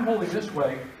 If I'm holding this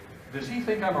way, does he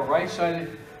think I'm a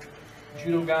right-sided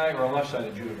judo guy or a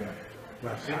left-sided judo guy?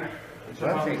 Left side. So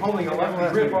I'm holding a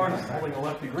lefty grip, aren't I? Holding a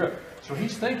lefty grip. So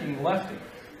he's thinking lefty.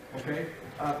 Okay.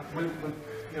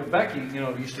 Becky,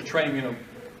 used to train,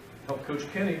 help Coach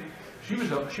Kenny. She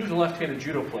was a left-handed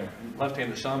judo player,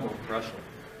 left-handed Sambo wrestler.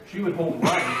 She would hold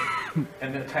right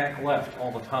and attack left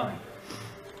all the time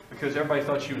because everybody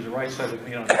thought she was the right side of,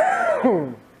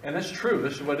 And that's true.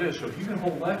 This is what it is. So if you can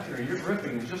hold left here, you're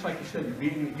gripping. It's just like you said,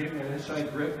 you're getting an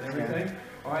inside grip and everything.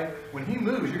 All right. When he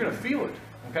moves, you're going to feel it.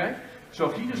 Okay. So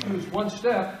if he just moves one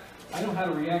step, I know how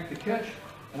to react to catch,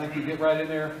 and I can get right in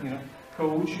there.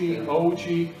 Kouchi,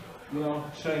 Ouchi.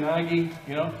 Sainagi,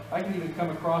 I can even come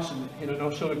across and, no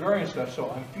Sotogari and stuff,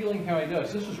 so I'm feeling how he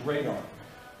does. This is radar.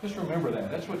 Just remember that.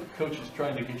 That's what Coach is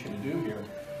trying to get you to do here.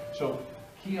 So,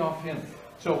 key off him.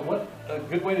 So, what a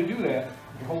good way to do that,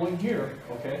 you're holding here,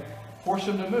 okay? Force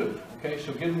him to move, okay?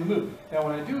 So, get him to move. Now,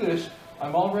 when I do this,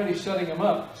 I'm already setting him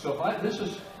up. So,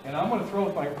 and I'm going to throw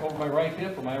with over my right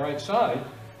hip or my right side,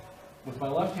 with my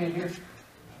left hand here.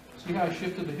 See how I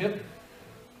shifted the hip?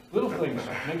 Little things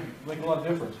make a lot of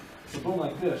difference. So going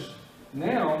like this.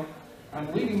 Now,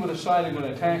 I'm leading with a side I'm going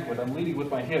to attack with. I'm leading with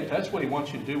my hip. That's what he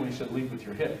wants you to do when he said lead with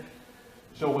your hip.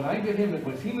 So when I get him,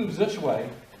 if he moves this way,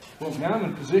 well, now I'm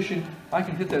in position, I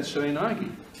can hit that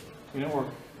Sainagi, or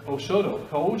Osoto,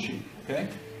 Kouchi, okay?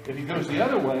 If he goes the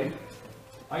other way,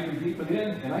 I can deepen in,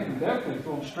 and I can definitely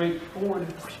throw him straight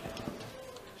forward,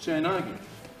 Sainagi.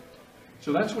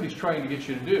 So that's what he's trying to get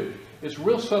you to do. It's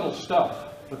real subtle stuff,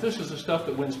 but this is the stuff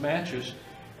that wins matches,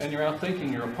 and you're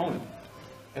outthinking your opponent.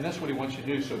 And that's what he wants you to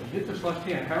do. So if you hit this left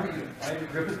hand, how are you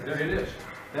grip it? There it is.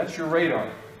 That's your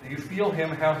radar. You feel him,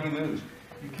 how he moves.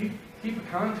 You keep a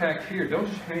contact here. Don't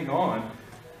just hang on.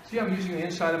 See, I'm using the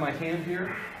inside of my hand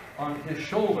here on his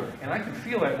shoulder, and I can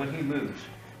feel that when he moves.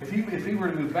 If he were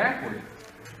to move backward,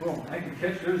 boom, I can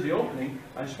catch, there's the opening.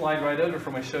 I slide right under for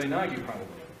my Sainagi probably.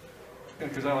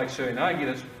 Because I like Sainagi,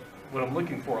 that's what I'm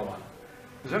looking for a lot.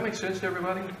 Does that make sense to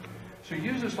everybody? So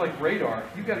use this like radar.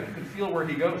 You can feel where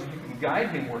he goes. You can guide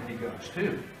him where he goes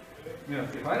too.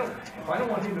 If I don't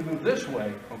want him to move this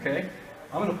way, okay,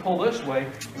 I'm going to pull this way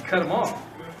and cut him off,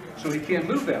 so he can't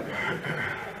move that way.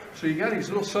 So you got these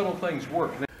little subtle things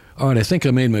work. All right, I think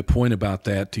I made my point about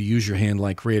that, to use your hand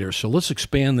like radar. So let's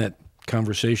expand that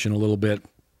conversation a little bit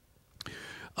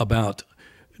about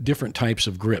different types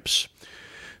of grips.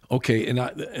 Okay, and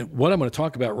what I'm going to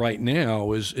talk about right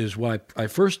now is what I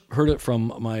first heard it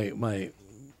from my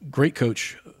great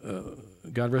coach,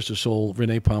 God rest his soul,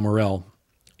 Rene Pomerel,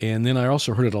 and then I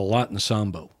also heard it a lot in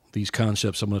Sambo. These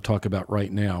concepts I'm going to talk about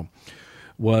right now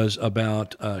was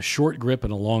about a short grip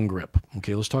and a long grip.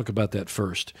 Okay, let's talk about that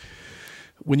first.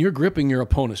 When you're gripping your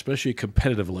opponent, especially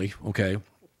competitively, okay,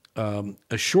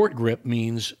 a short grip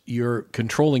means you're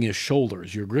controlling his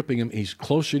shoulders. You're gripping him. He's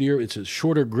closer to you. It's a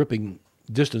shorter gripping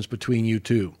distance between you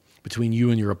two, between you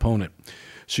and your opponent.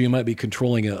 So you might be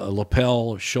controlling a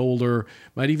lapel, a shoulder,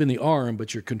 might even the arm,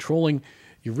 but you're controlling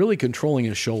you're really controlling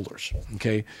his shoulders,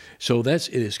 okay? So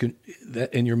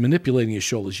and you're manipulating his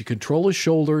shoulders. You control his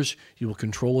shoulders, you will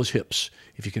control his hips.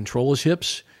 If you control his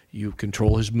hips, you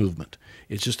control his movement.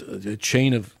 It's just a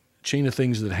chain of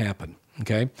things that happen,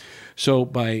 okay? So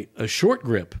by a short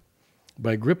grip,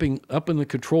 by gripping up in the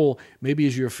control, maybe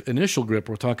as your initial grip,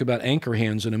 we'll talk about anchor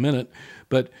hands in a minute,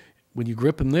 but when you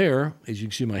grip them there, as you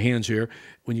can see my hands here,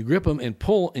 when you grip them and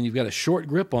pull, and you've got a short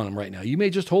grip on them right now, you may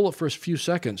just hold it for a few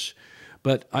seconds,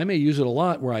 but I may use it a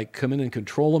lot where I come in and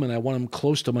control them, and I want them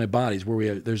close to my bodies,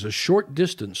 where there's a short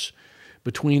distance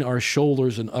between our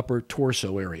shoulders and upper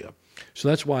torso area. So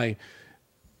that's why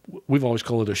we've always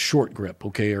called it a short grip,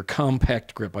 okay, or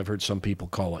compact grip, I've heard some people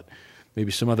call it.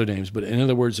 Maybe some other names, but in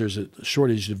other words, there's a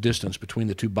shortage of distance between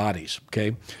the two bodies,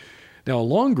 okay? Now, a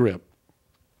long grip,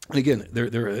 again,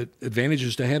 there are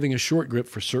advantages to having a short grip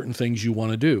for certain things you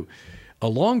want to do. A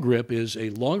long grip is a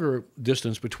longer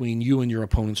distance between you and your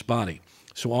opponent's body.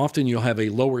 So often you'll have a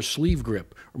lower sleeve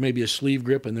grip, or maybe a sleeve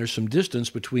grip, and there's some distance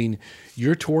between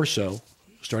your torso,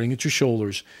 starting at your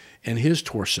shoulders, and his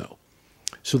torso.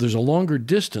 So there's a longer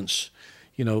distance,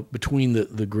 you know, between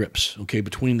the grips, okay,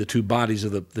 between the two bodies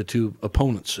of the two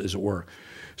opponents, as it were.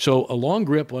 So a long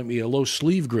grip might be a low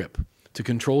sleeve grip to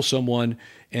control someone,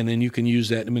 and then you can use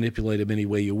that to manipulate them any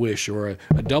way you wish, or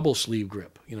a double sleeve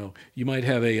grip. You know, you might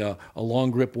have a long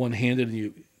grip one-handed,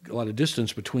 and a lot of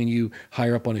distance between you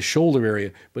higher up on his shoulder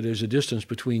area, but there's a distance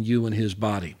between you and his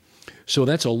body. So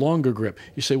that's a longer grip.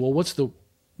 You say, well, what's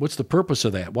the purpose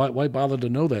of that? Why bother to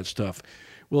know that stuff?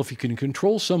 Well, if you can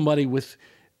control somebody with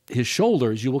his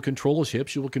shoulders, you will control his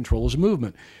hips, you will control his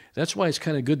movement. That's why it's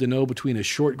kind of good to know between a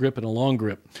short grip and a long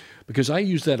grip, because I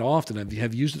use that often. I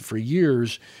have used it for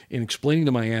years in explaining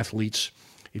to my athletes,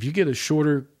 if you get a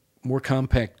shorter, more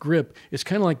compact grip, it's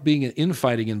kind of like being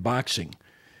infighting in boxing.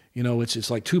 You know,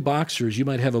 it's like two boxers. You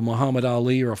might have a Muhammad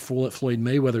Ali or a Floyd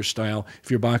Mayweather style,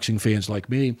 if you're boxing fans like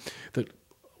me, that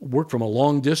work from a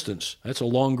long distance. That's a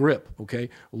long grip, okay?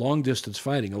 Long distance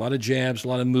fighting, a lot of jabs, a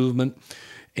lot of movement.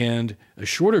 And a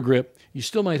shorter grip, you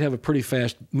still might have a pretty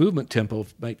fast movement tempo,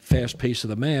 fast pace of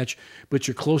the match, but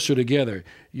you're closer together.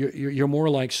 You're more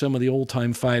like some of the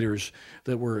old-time fighters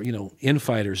that were, you know,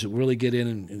 infighters that really get in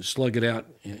and slug it out,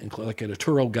 like an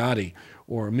Arturo Gatti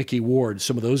or Mickey Ward,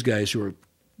 some of those guys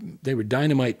they were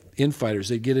dynamite infighters.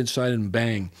 They'd get inside and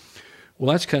bang.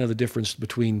 Well, that's kind of the difference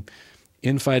between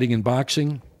infighting in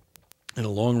boxing and a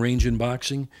long range in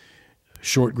boxing,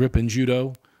 short grip in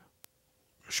judo,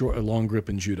 a long grip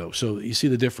in judo. So you see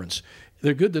the difference.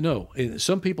 They're good to know.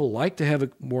 Some people like to have a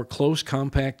more close,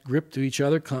 compact grip to each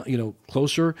other, you know,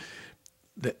 closer.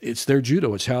 It's their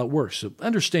judo. It's how it works. So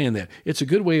understand that. It's a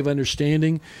good way of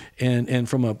understanding, and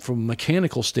from a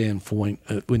mechanical standpoint,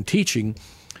 when teaching,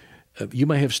 you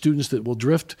might have students that will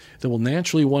drift, that will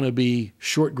naturally want to be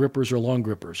short grippers or long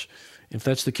grippers. If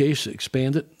that's the case,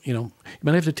 expand it. You know, you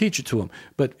might have to teach it to them.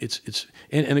 But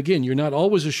and again, you're not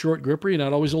always a short gripper. You're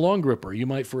not always a long gripper. You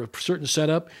might, for a certain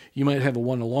setup, you might have a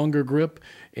longer grip,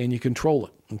 and you control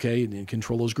it. Okay, and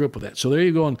control those grip with that. So there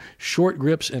you go on short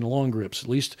grips and long grips. At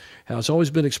least how it's always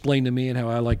been explained to me, and how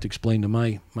I like to explain to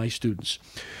my students.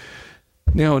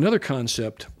 Now, another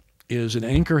concept is an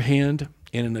anchor hand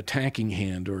and an attacking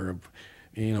hand, or,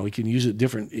 you know, you can use it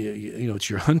different. You know, it's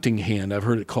your hunting hand. I've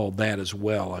heard it called that as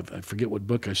well. I forget what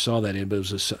book I saw that in,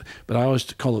 but but I always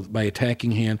call it my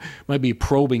attacking hand. It might be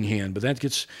probing hand, but that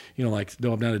gets, you know, like,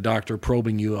 no, I'm not a doctor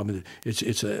probing you. I mean,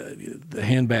 it's the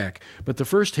hand back. But the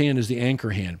first hand is the anchor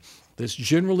hand. That's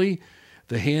generally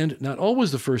the hand, not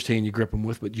always the first hand you grip him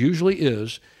with, but usually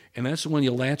is, and that's the one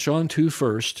you latch on to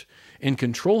first and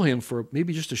control him for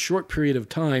maybe just a short period of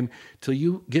time till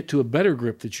you get to a better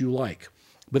grip that you like.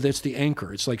 But that's the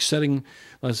anchor. It's like setting,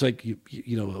 it's like you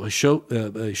know, a ship,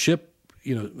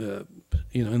 you know,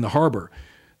 in the harbor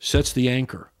sets the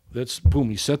anchor. That's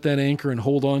boom. You set that anchor and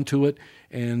hold on to it,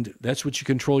 and that's what you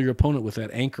control your opponent with,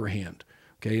 that anchor hand.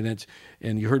 Okay,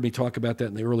 and you heard me talk about that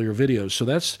in the earlier videos. So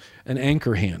that's an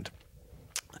anchor hand.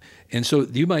 And so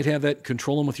you might have that,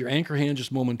 control them with your anchor hand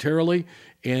just momentarily,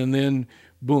 and then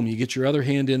boom, you get your other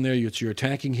hand in there. It's your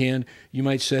attacking hand. You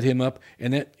might set him up,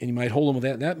 and you might hold him with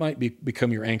that. That might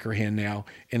become your anchor hand now,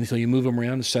 and until you move him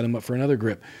around and set him up for another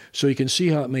grip. So you can see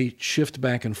how it may shift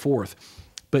back and forth.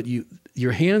 But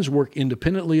your hands work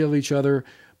independently of each other,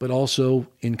 but also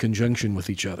in conjunction with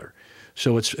each other.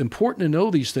 So it's important to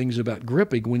know these things about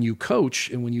gripping when you coach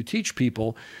and when you teach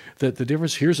people, that the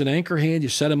difference, here's an anchor hand, you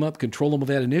set them up, control them with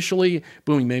that initially,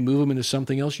 boom, you may move them into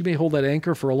something else. You may hold that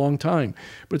anchor for a long time.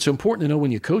 But it's important to know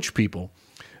when you coach people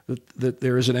that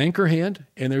there is an anchor hand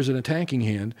and there's an attacking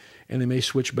hand, and they may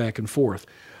switch back and forth.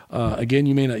 Again,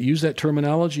 you may not use that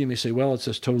terminology. You may say, well, it's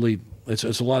just totally, it's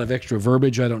a lot of extra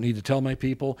verbiage I don't need to tell my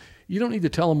people. You don't need to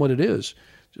tell them what it is.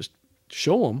 Just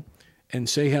show them and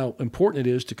say how important it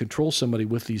is to control somebody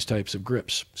with these types of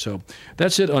grips. So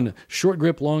that's it on short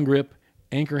grip, long grip,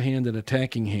 anchor hand, and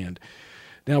attacking hand.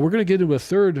 Now we're going to get into a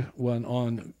third one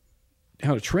on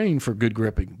how to train for good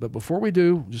gripping. But before we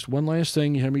do, just one last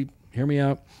thing, hear me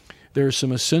out. There are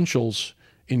some essentials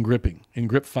in gripping, in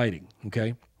grip fighting,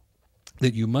 okay,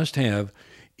 that you must have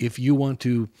if you want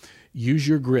to use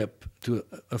your grip to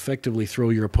effectively throw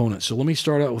your opponent. So let me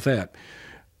start out with that.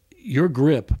 Your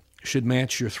grip should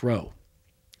match your throw.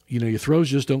 You know, your throws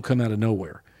just don't come out of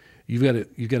nowhere. You've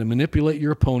got to manipulate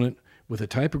your opponent with the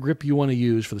type of grip you want to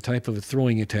use for the type of a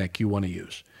throwing attack you want to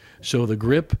use. So the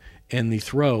grip and the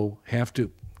throw have to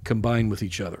combine with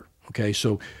each other. Okay,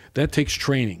 so that takes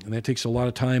training, and that takes a lot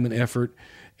of time and effort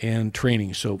and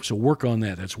training. So work on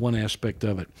that. That's one aspect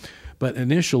of it. But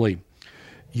initially,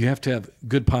 you have to have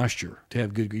good posture to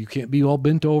have good. You can't be all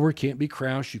bent over, can't be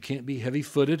crouched, you can't be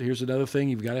heavy-footed. Here's another thing: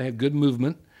 you've got to have good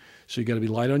movement. So you got to be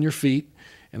light on your feet,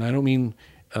 and I don't mean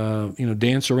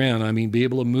dance around. I mean be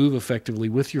able to move effectively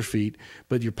with your feet.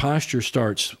 But your posture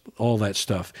starts all that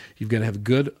stuff. You've got to have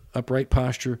good upright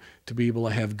posture to be able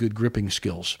to have good gripping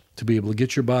skills, to be able to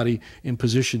get your body in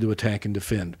position to attack and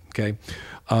defend. Okay,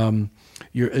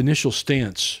 your initial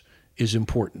stance is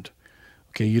important.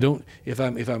 Okay, you don't. If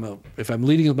I'm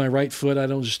leading with my right foot, I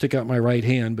don't just stick out my right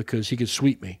hand because he could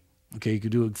sweep me. Okay, you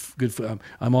could do a good.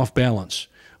 I'm off balance.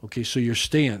 Okay, so your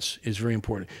stance is very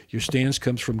important. Your stance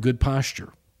comes from good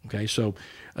posture. Okay, so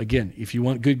again, if you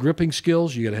want good gripping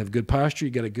skills, you got to have good posture.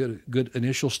 You got a good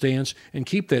initial stance, and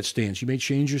keep that stance. You may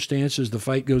change your stance as the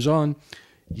fight goes on.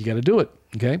 You got to do it.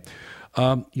 Okay,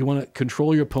 you want to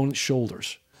control your opponent's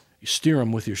shoulders. You steer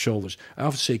him with your shoulders. I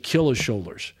often say kill his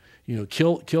shoulders. You know,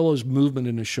 kill his movement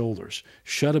in his shoulders.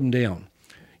 Shut him down.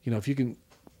 You know, if you can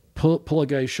pull a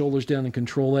guy's shoulders down and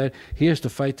control that, he has to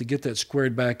fight to get that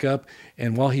squared back up.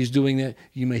 And while he's doing that,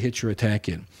 you may hit your attack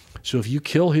in. So if you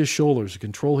kill his shoulders,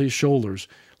 control his shoulders,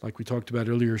 like we talked about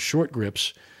earlier, short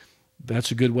grips,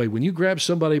 that's a good way. When you grab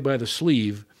somebody by the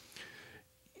sleeve,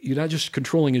 you're not just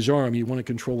controlling his arm, you want to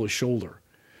control his shoulder.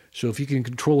 So if you can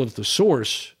control it at the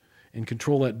source and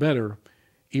control that better,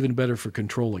 even better for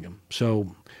controlling him.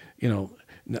 So,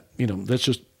 that's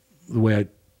just the way I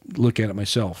look at it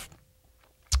myself.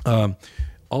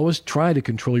 Always try to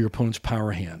control your opponent's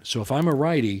power hand. So if I'm a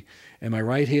righty and my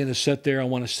right hand is set there, I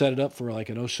want to set it up for like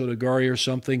an osotogari or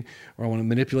something, or I want to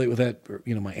manipulate with that,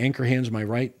 my anchor hand's my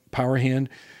right power hand,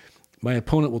 my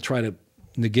opponent will try to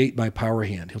negate my power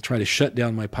hand. He'll try to shut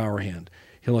down my power hand.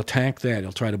 He'll attack that.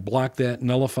 He'll try to block that,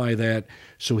 nullify that,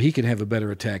 so he can have a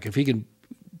better attack. If he can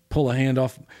pull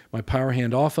my power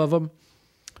hand off of him,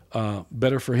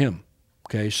 better for him.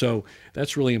 Okay, so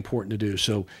that's really important to do.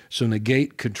 So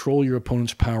negate, control your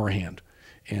opponent's power hand,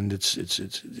 and that's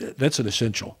an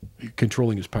essential.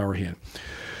 Controlling his power hand.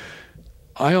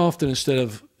 I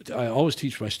always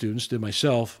teach my students, did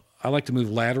myself. I like to move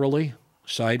laterally,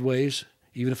 sideways.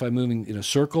 Even if I'm moving in a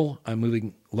circle, I'm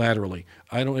moving laterally.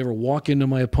 I don't ever walk into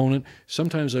my opponent.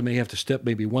 Sometimes I may have to step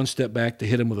maybe one step back to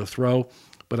hit him with a throw,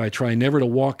 but I try never to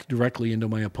walk directly into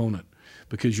my opponent,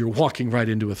 because you're walking right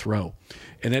into a throw.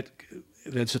 And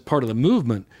that's a part of the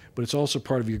movement, but it's also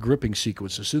part of your gripping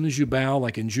sequence. As soon as you bow,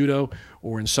 like in judo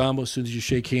or in Sambo, as soon as you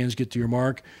shake hands, get to your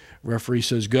mark, referee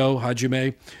says go,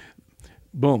 hajime,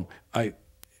 boom, I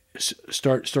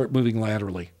start moving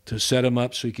laterally to set him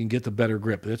up so you can get the better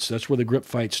grip. That's where the grip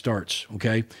fight starts,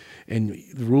 okay? And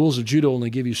the rules of judo only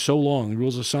give you so long. The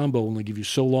rules of Sambo only give you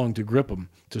so long to grip them,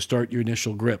 to start your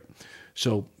initial grip.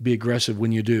 So be aggressive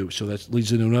when you do. So that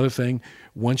leads into another thing.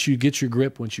 Once you get your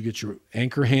grip, once you get your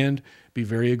anchor hand, be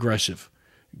very aggressive.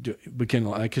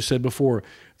 Like I said before,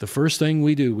 the first thing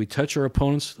we do, we touch our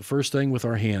opponents, the first thing with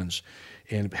our hands.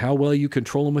 And how well you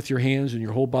control them with your hands and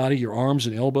your whole body, your arms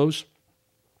and elbows,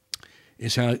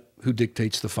 is who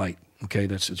dictates the fight. Okay,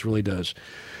 it really does.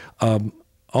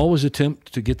 Always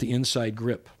attempt to get the inside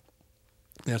grip.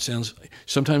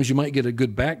 Sometimes you might get a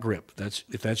good back grip.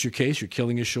 If that's your case, you're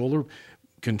killing his shoulder,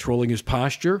 controlling his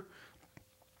posture,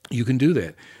 you can do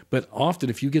that. But often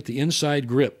if you get the inside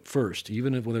grip first,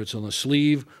 whether it's on the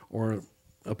sleeve or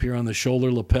up here on the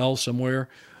shoulder lapel somewhere,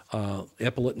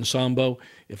 epaulet and Sambo,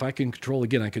 if I can control,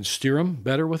 again, I can steer him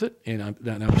better with it, and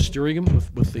I'm steering him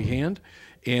with the hand,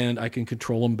 and I can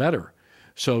control him better.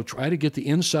 So try to get the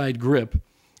inside grip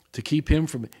to keep him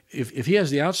from, if he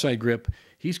has the outside grip,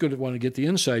 he's going to want to get the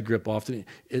inside grip often.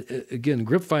 Again,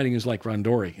 grip fighting is like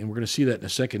randori, and we're going to see that in a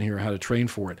second here, how to train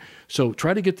for it. So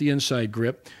try to get the inside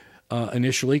grip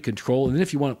initially, control, and then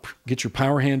if you want to get your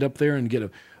power hand up there and get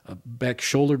a back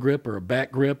shoulder grip or a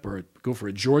back grip or go for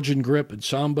a Georgian grip in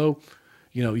Sambo,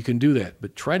 you can do that.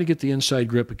 But try to get the inside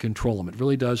grip and control him. It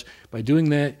really does. By doing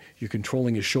that, you're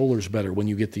controlling his shoulders better when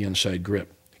you get the inside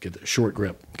grip, get the short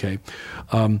grip, okay?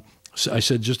 So I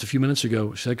said just a few minutes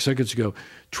ago, seconds ago,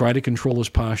 try to control his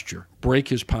posture, break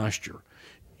his posture.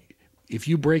 If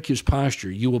you break his posture,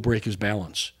 you will break his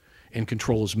balance and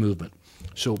control his movement.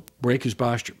 So break his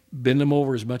posture, bend him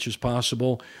over as much as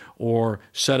possible, or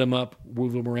set him up,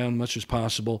 move him around as much as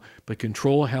possible, but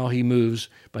control how he moves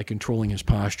by controlling his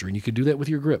posture. And you can do that with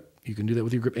your grip. You can do that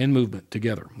with your grip and movement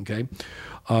together, okay?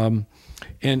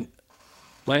 And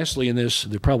lastly in this,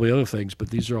 there are probably other things,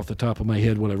 but these are off the top of my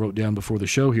head what I wrote down before the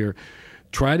show here.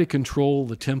 Try to control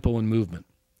the tempo and movement.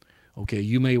 Okay,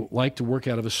 you may like to work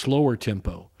out of a slower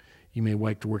tempo. You may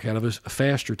like to work out of a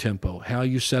faster tempo. How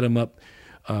you set them up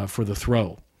for the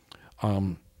throw.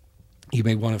 You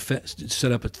may want to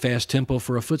set up a fast tempo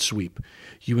for a foot sweep.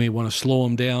 You may want to slow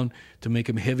him down to make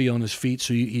him heavy on his feet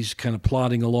so he's kind of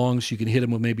plodding along so you can hit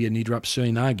him with maybe a knee drop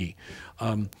seoi-nage.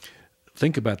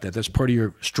 Think about that. That's part of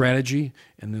your strategy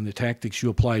and then the tactics you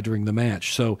apply during the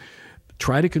match. So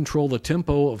try to control the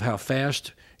tempo of how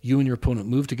fast you and your opponent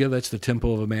move together. That's the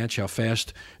tempo of a match, how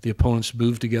fast the opponents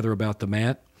move together about the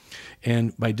mat.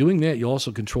 And by doing that, you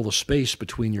also control the space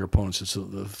between your opponents. It's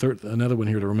another one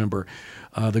here to remember.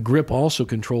 The grip also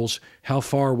controls how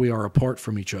far we are apart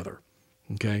from each other.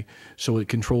 Okay, so it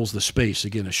controls the space.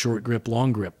 Again, a short grip,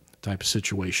 long grip type of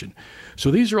situation. So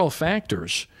these are all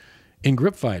factors in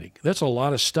grip fighting. That's a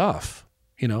lot of stuff,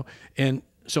 And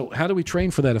so how do we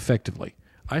train for that effectively?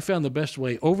 I found the best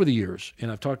way over the years,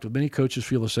 and I've talked to many coaches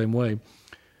feel the same way,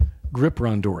 grip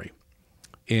randori.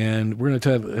 And we're going to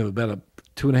have about a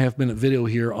 2.5-minute video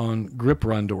here on grip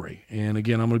randori. And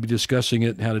again, I'm going to be discussing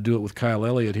it and how to do it with Kyle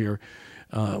Elliott here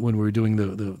when we were doing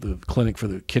the clinic for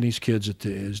the Kenny's kids at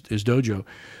his dojo.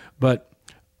 But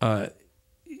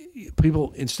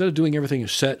people, instead of doing everything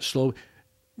set, slow,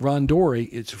 randori,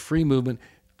 it's a free movement.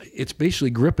 It's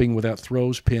basically gripping without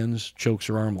throws, pins, chokes,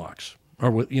 or arm locks.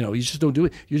 Or, you just don't do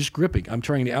it. You're just gripping. I'm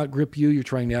trying to out-grip you. You're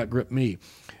trying to out-grip me.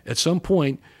 At some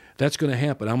point, that's going to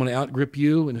happen. I'm going to out-grip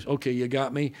you, and it's, okay, you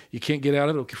got me. You can't get out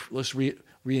of it. Okay, let's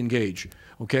re-engage.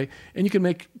 Okay? And you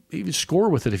can even score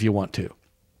with it if you want to.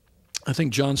 I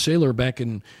think John Saylor back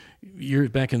in the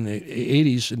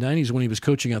 80s and 90s when he was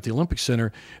coaching at the Olympic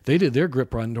Center, they did their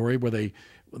grip randori where they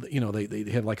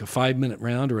had like a 5-minute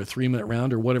round or a 3-minute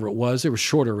round or whatever it was. They were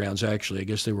shorter rounds, actually. I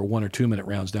guess they were 1 or 2 minute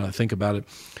rounds now I think about it.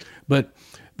 But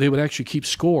they would actually keep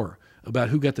score about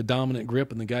who got the dominant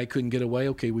grip and the guy couldn't get away.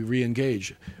 Okay, we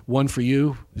re-engage. 1 for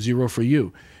you, 0 for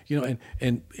you.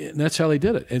 And that's how they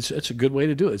did it. It's a good way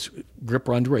to do it. It's grip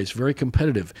randori. It's very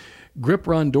competitive. Grip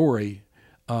randori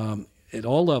at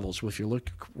all levels. If you're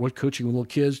coaching with little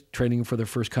kids, training them for their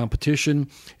first competition,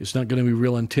 it's not going to be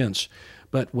real intense.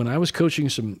 But when I was coaching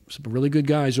some really good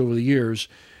guys over the years,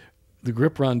 the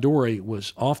grip randori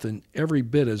was often every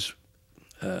bit as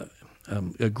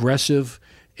aggressive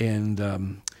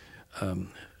and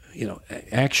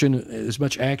action, as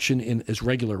much action as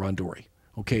regular randori.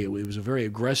 Okay, it was a very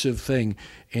aggressive thing,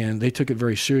 and they took it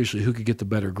very seriously. Who could get the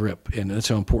better grip, and that's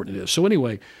how important it is. So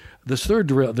anyway, this third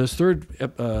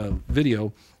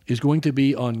video is going to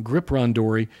be on grip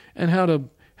randori and how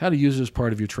to use it as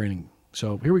part of your training.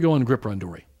 So here we go on grip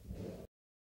randori.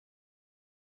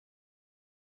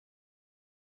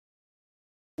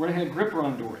 We're going to have grip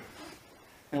randori.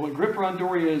 And what grip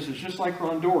randori is just like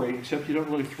randori, except you don't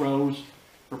really throws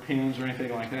or pins or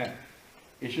anything like that.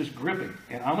 It's just gripping.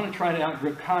 And I'm going to try to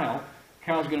out-grip Kyle.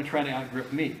 Kyle's going to try to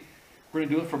out-grip me. We're going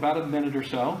to do it for about a minute or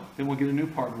so. Then we'll get a new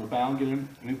partner. We'll bow and get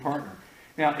a new partner.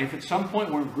 Now, if at some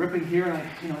point we're gripping here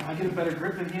and I get a better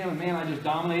grip than him, and man, I just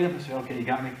dominate him and say, okay, you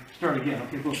got me. Start again.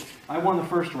 Okay, cool. I won the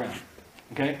first round.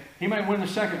 Okay? He might win the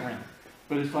second round,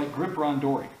 but it's like grip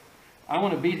randori. I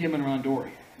want to beat him in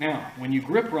randori. Now, when you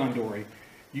grip randori,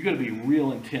 you got to be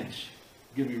real intense.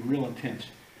 You got to be real intense.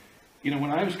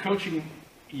 When I was coaching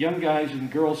young guys and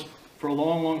girls for a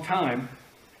long, long time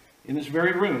in this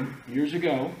very room years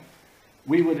ago,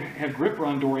 we would have grip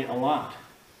randori a lot.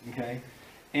 Okay?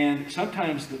 And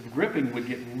sometimes the gripping would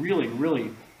get really,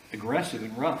 really aggressive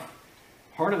and rough.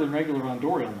 Harder than regular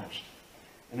randori almost.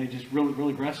 And they just really,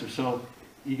 really aggressive. So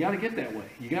you got to get that way.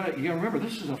 You got to remember,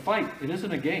 this is a fight. It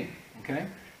isn't a game. Okay?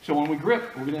 So when we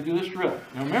grip, we're going to do this drill.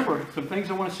 Now remember, some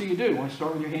things I want to see you do. I want to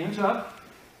start with your hands up.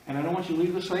 And I don't want you to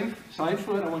leave the same side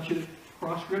foot. I want you to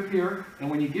cross grip here. And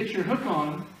when you get your hook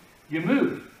on, you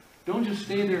move. Don't just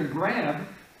stand there and grab,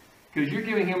 because you're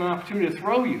giving him an opportunity to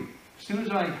throw you. As soon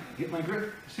as I get my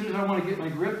grip, as soon as I want to get my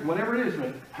grip, whatever it is,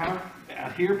 but power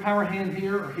out here, power hand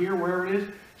here, or here, wherever it is,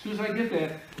 as soon as I get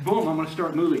that, boom, I'm going to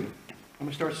start moving him. I'm going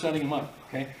to start setting him up,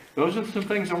 okay? Those are some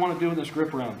things I want to do in this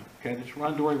grip round, okay, this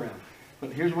randori round.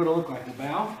 But here's what it'll look like. We'll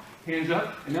bow, hands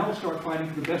up, and now we'll start fighting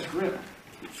for the best grip.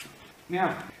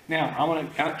 Now, I'm going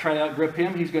to try to outgrip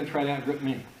him. He's going to try to outgrip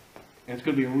me. And it's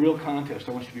going to be a real contest.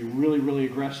 I want you to be really, really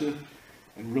aggressive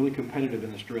and really competitive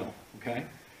in this drill, okay?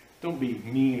 Don't be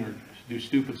mean or do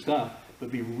stupid stuff,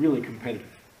 but be really competitive.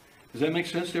 Does that make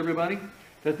sense to everybody?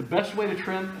 That the best way to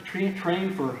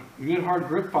train for good hard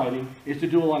grip fighting is to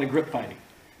do a lot of grip fighting,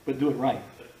 but do it right.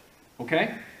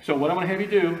 Okay? So what I'm going to have you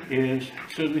do is,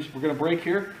 so we're going to break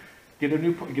here, get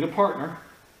a partner,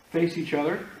 face each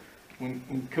other.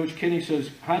 When Coach Kenny says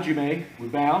Hajime, we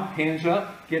bow, hands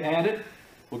up, get at it.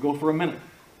 We'll go for a minute.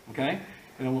 Okay?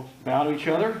 And then we'll bow to each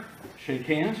other, shake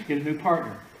hands, get a new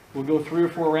partner. We'll go 3 or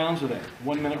 4 rounds of that,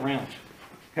 1-minute rounds.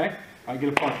 Okay? All right, get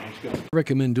a partner. Let's go. I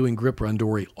recommend doing grip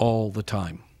randori all the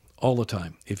time. All the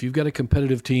time. If you've got a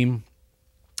competitive team,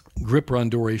 grip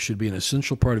randori should be an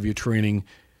essential part of your training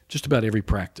just about every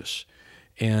practice.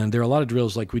 And there are a lot of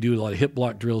drills, like we do a lot of hip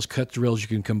block drills, cut drills. You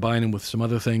can combine them with some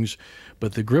other things.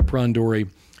 But the grip randori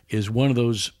is one of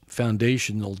those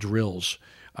foundational drills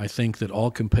I think that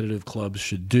all competitive clubs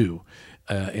should do.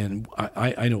 And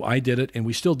I know I did it, and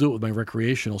we still do it with my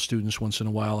recreational students once in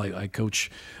a while. I coach,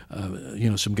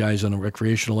 some guys on a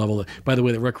recreational level. By the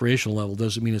way, the recreational level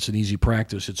doesn't mean it's an easy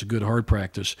practice. It's a good, hard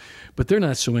practice. But they're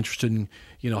not so interested in,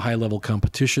 high-level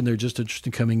competition. They're just interested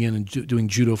in coming in and doing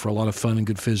judo for a lot of fun and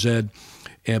good phys ed.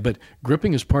 But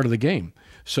gripping is part of the game.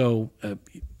 So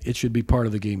it should be part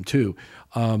of the game too.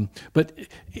 But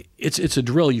it's a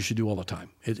drill you should do all the time.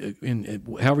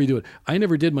 However you do it. I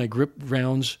never did my grip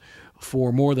rounds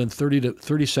for more than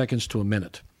 30 seconds to a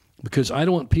minute, because I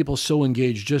don't want people so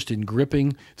engaged just in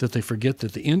gripping that they forget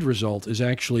that the end result is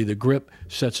actually the grip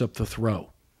sets up the throw,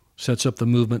 sets up the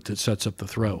movement that sets up the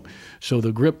throw. So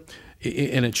the grip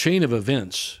in a chain of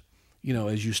events,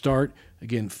 as you start,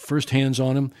 again, first hands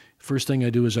on him, first thing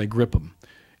I do is I grip him.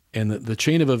 And the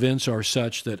chain of events are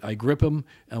such that I grip him,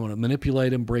 I want to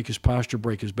manipulate him, break his posture,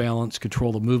 break his balance,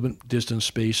 control the movement, distance,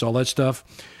 space, all that stuff.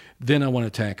 Then I want to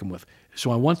attack him with. So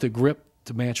I want the grip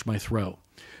to match my throw.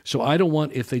 So I don't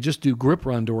want, if they just do grip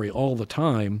randori all the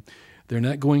time, they're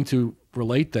not going to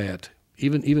relate that.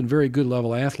 Even very good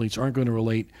level athletes aren't going to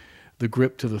relate the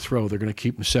grip to the throw. They're going to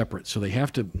keep them separate. So they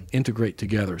have to integrate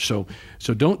together. So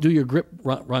don't do your grip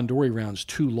randori rounds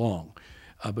too long,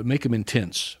 but make them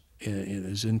intense.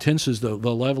 As intense as the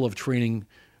level of training,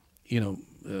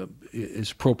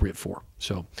 is appropriate for.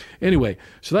 So anyway,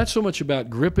 so that's so much about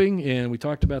gripping, and we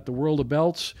talked about the world of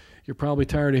belts. You're probably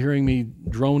tired of hearing me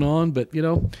drone on, but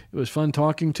it was fun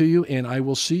talking to you, and I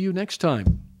will see you next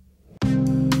time.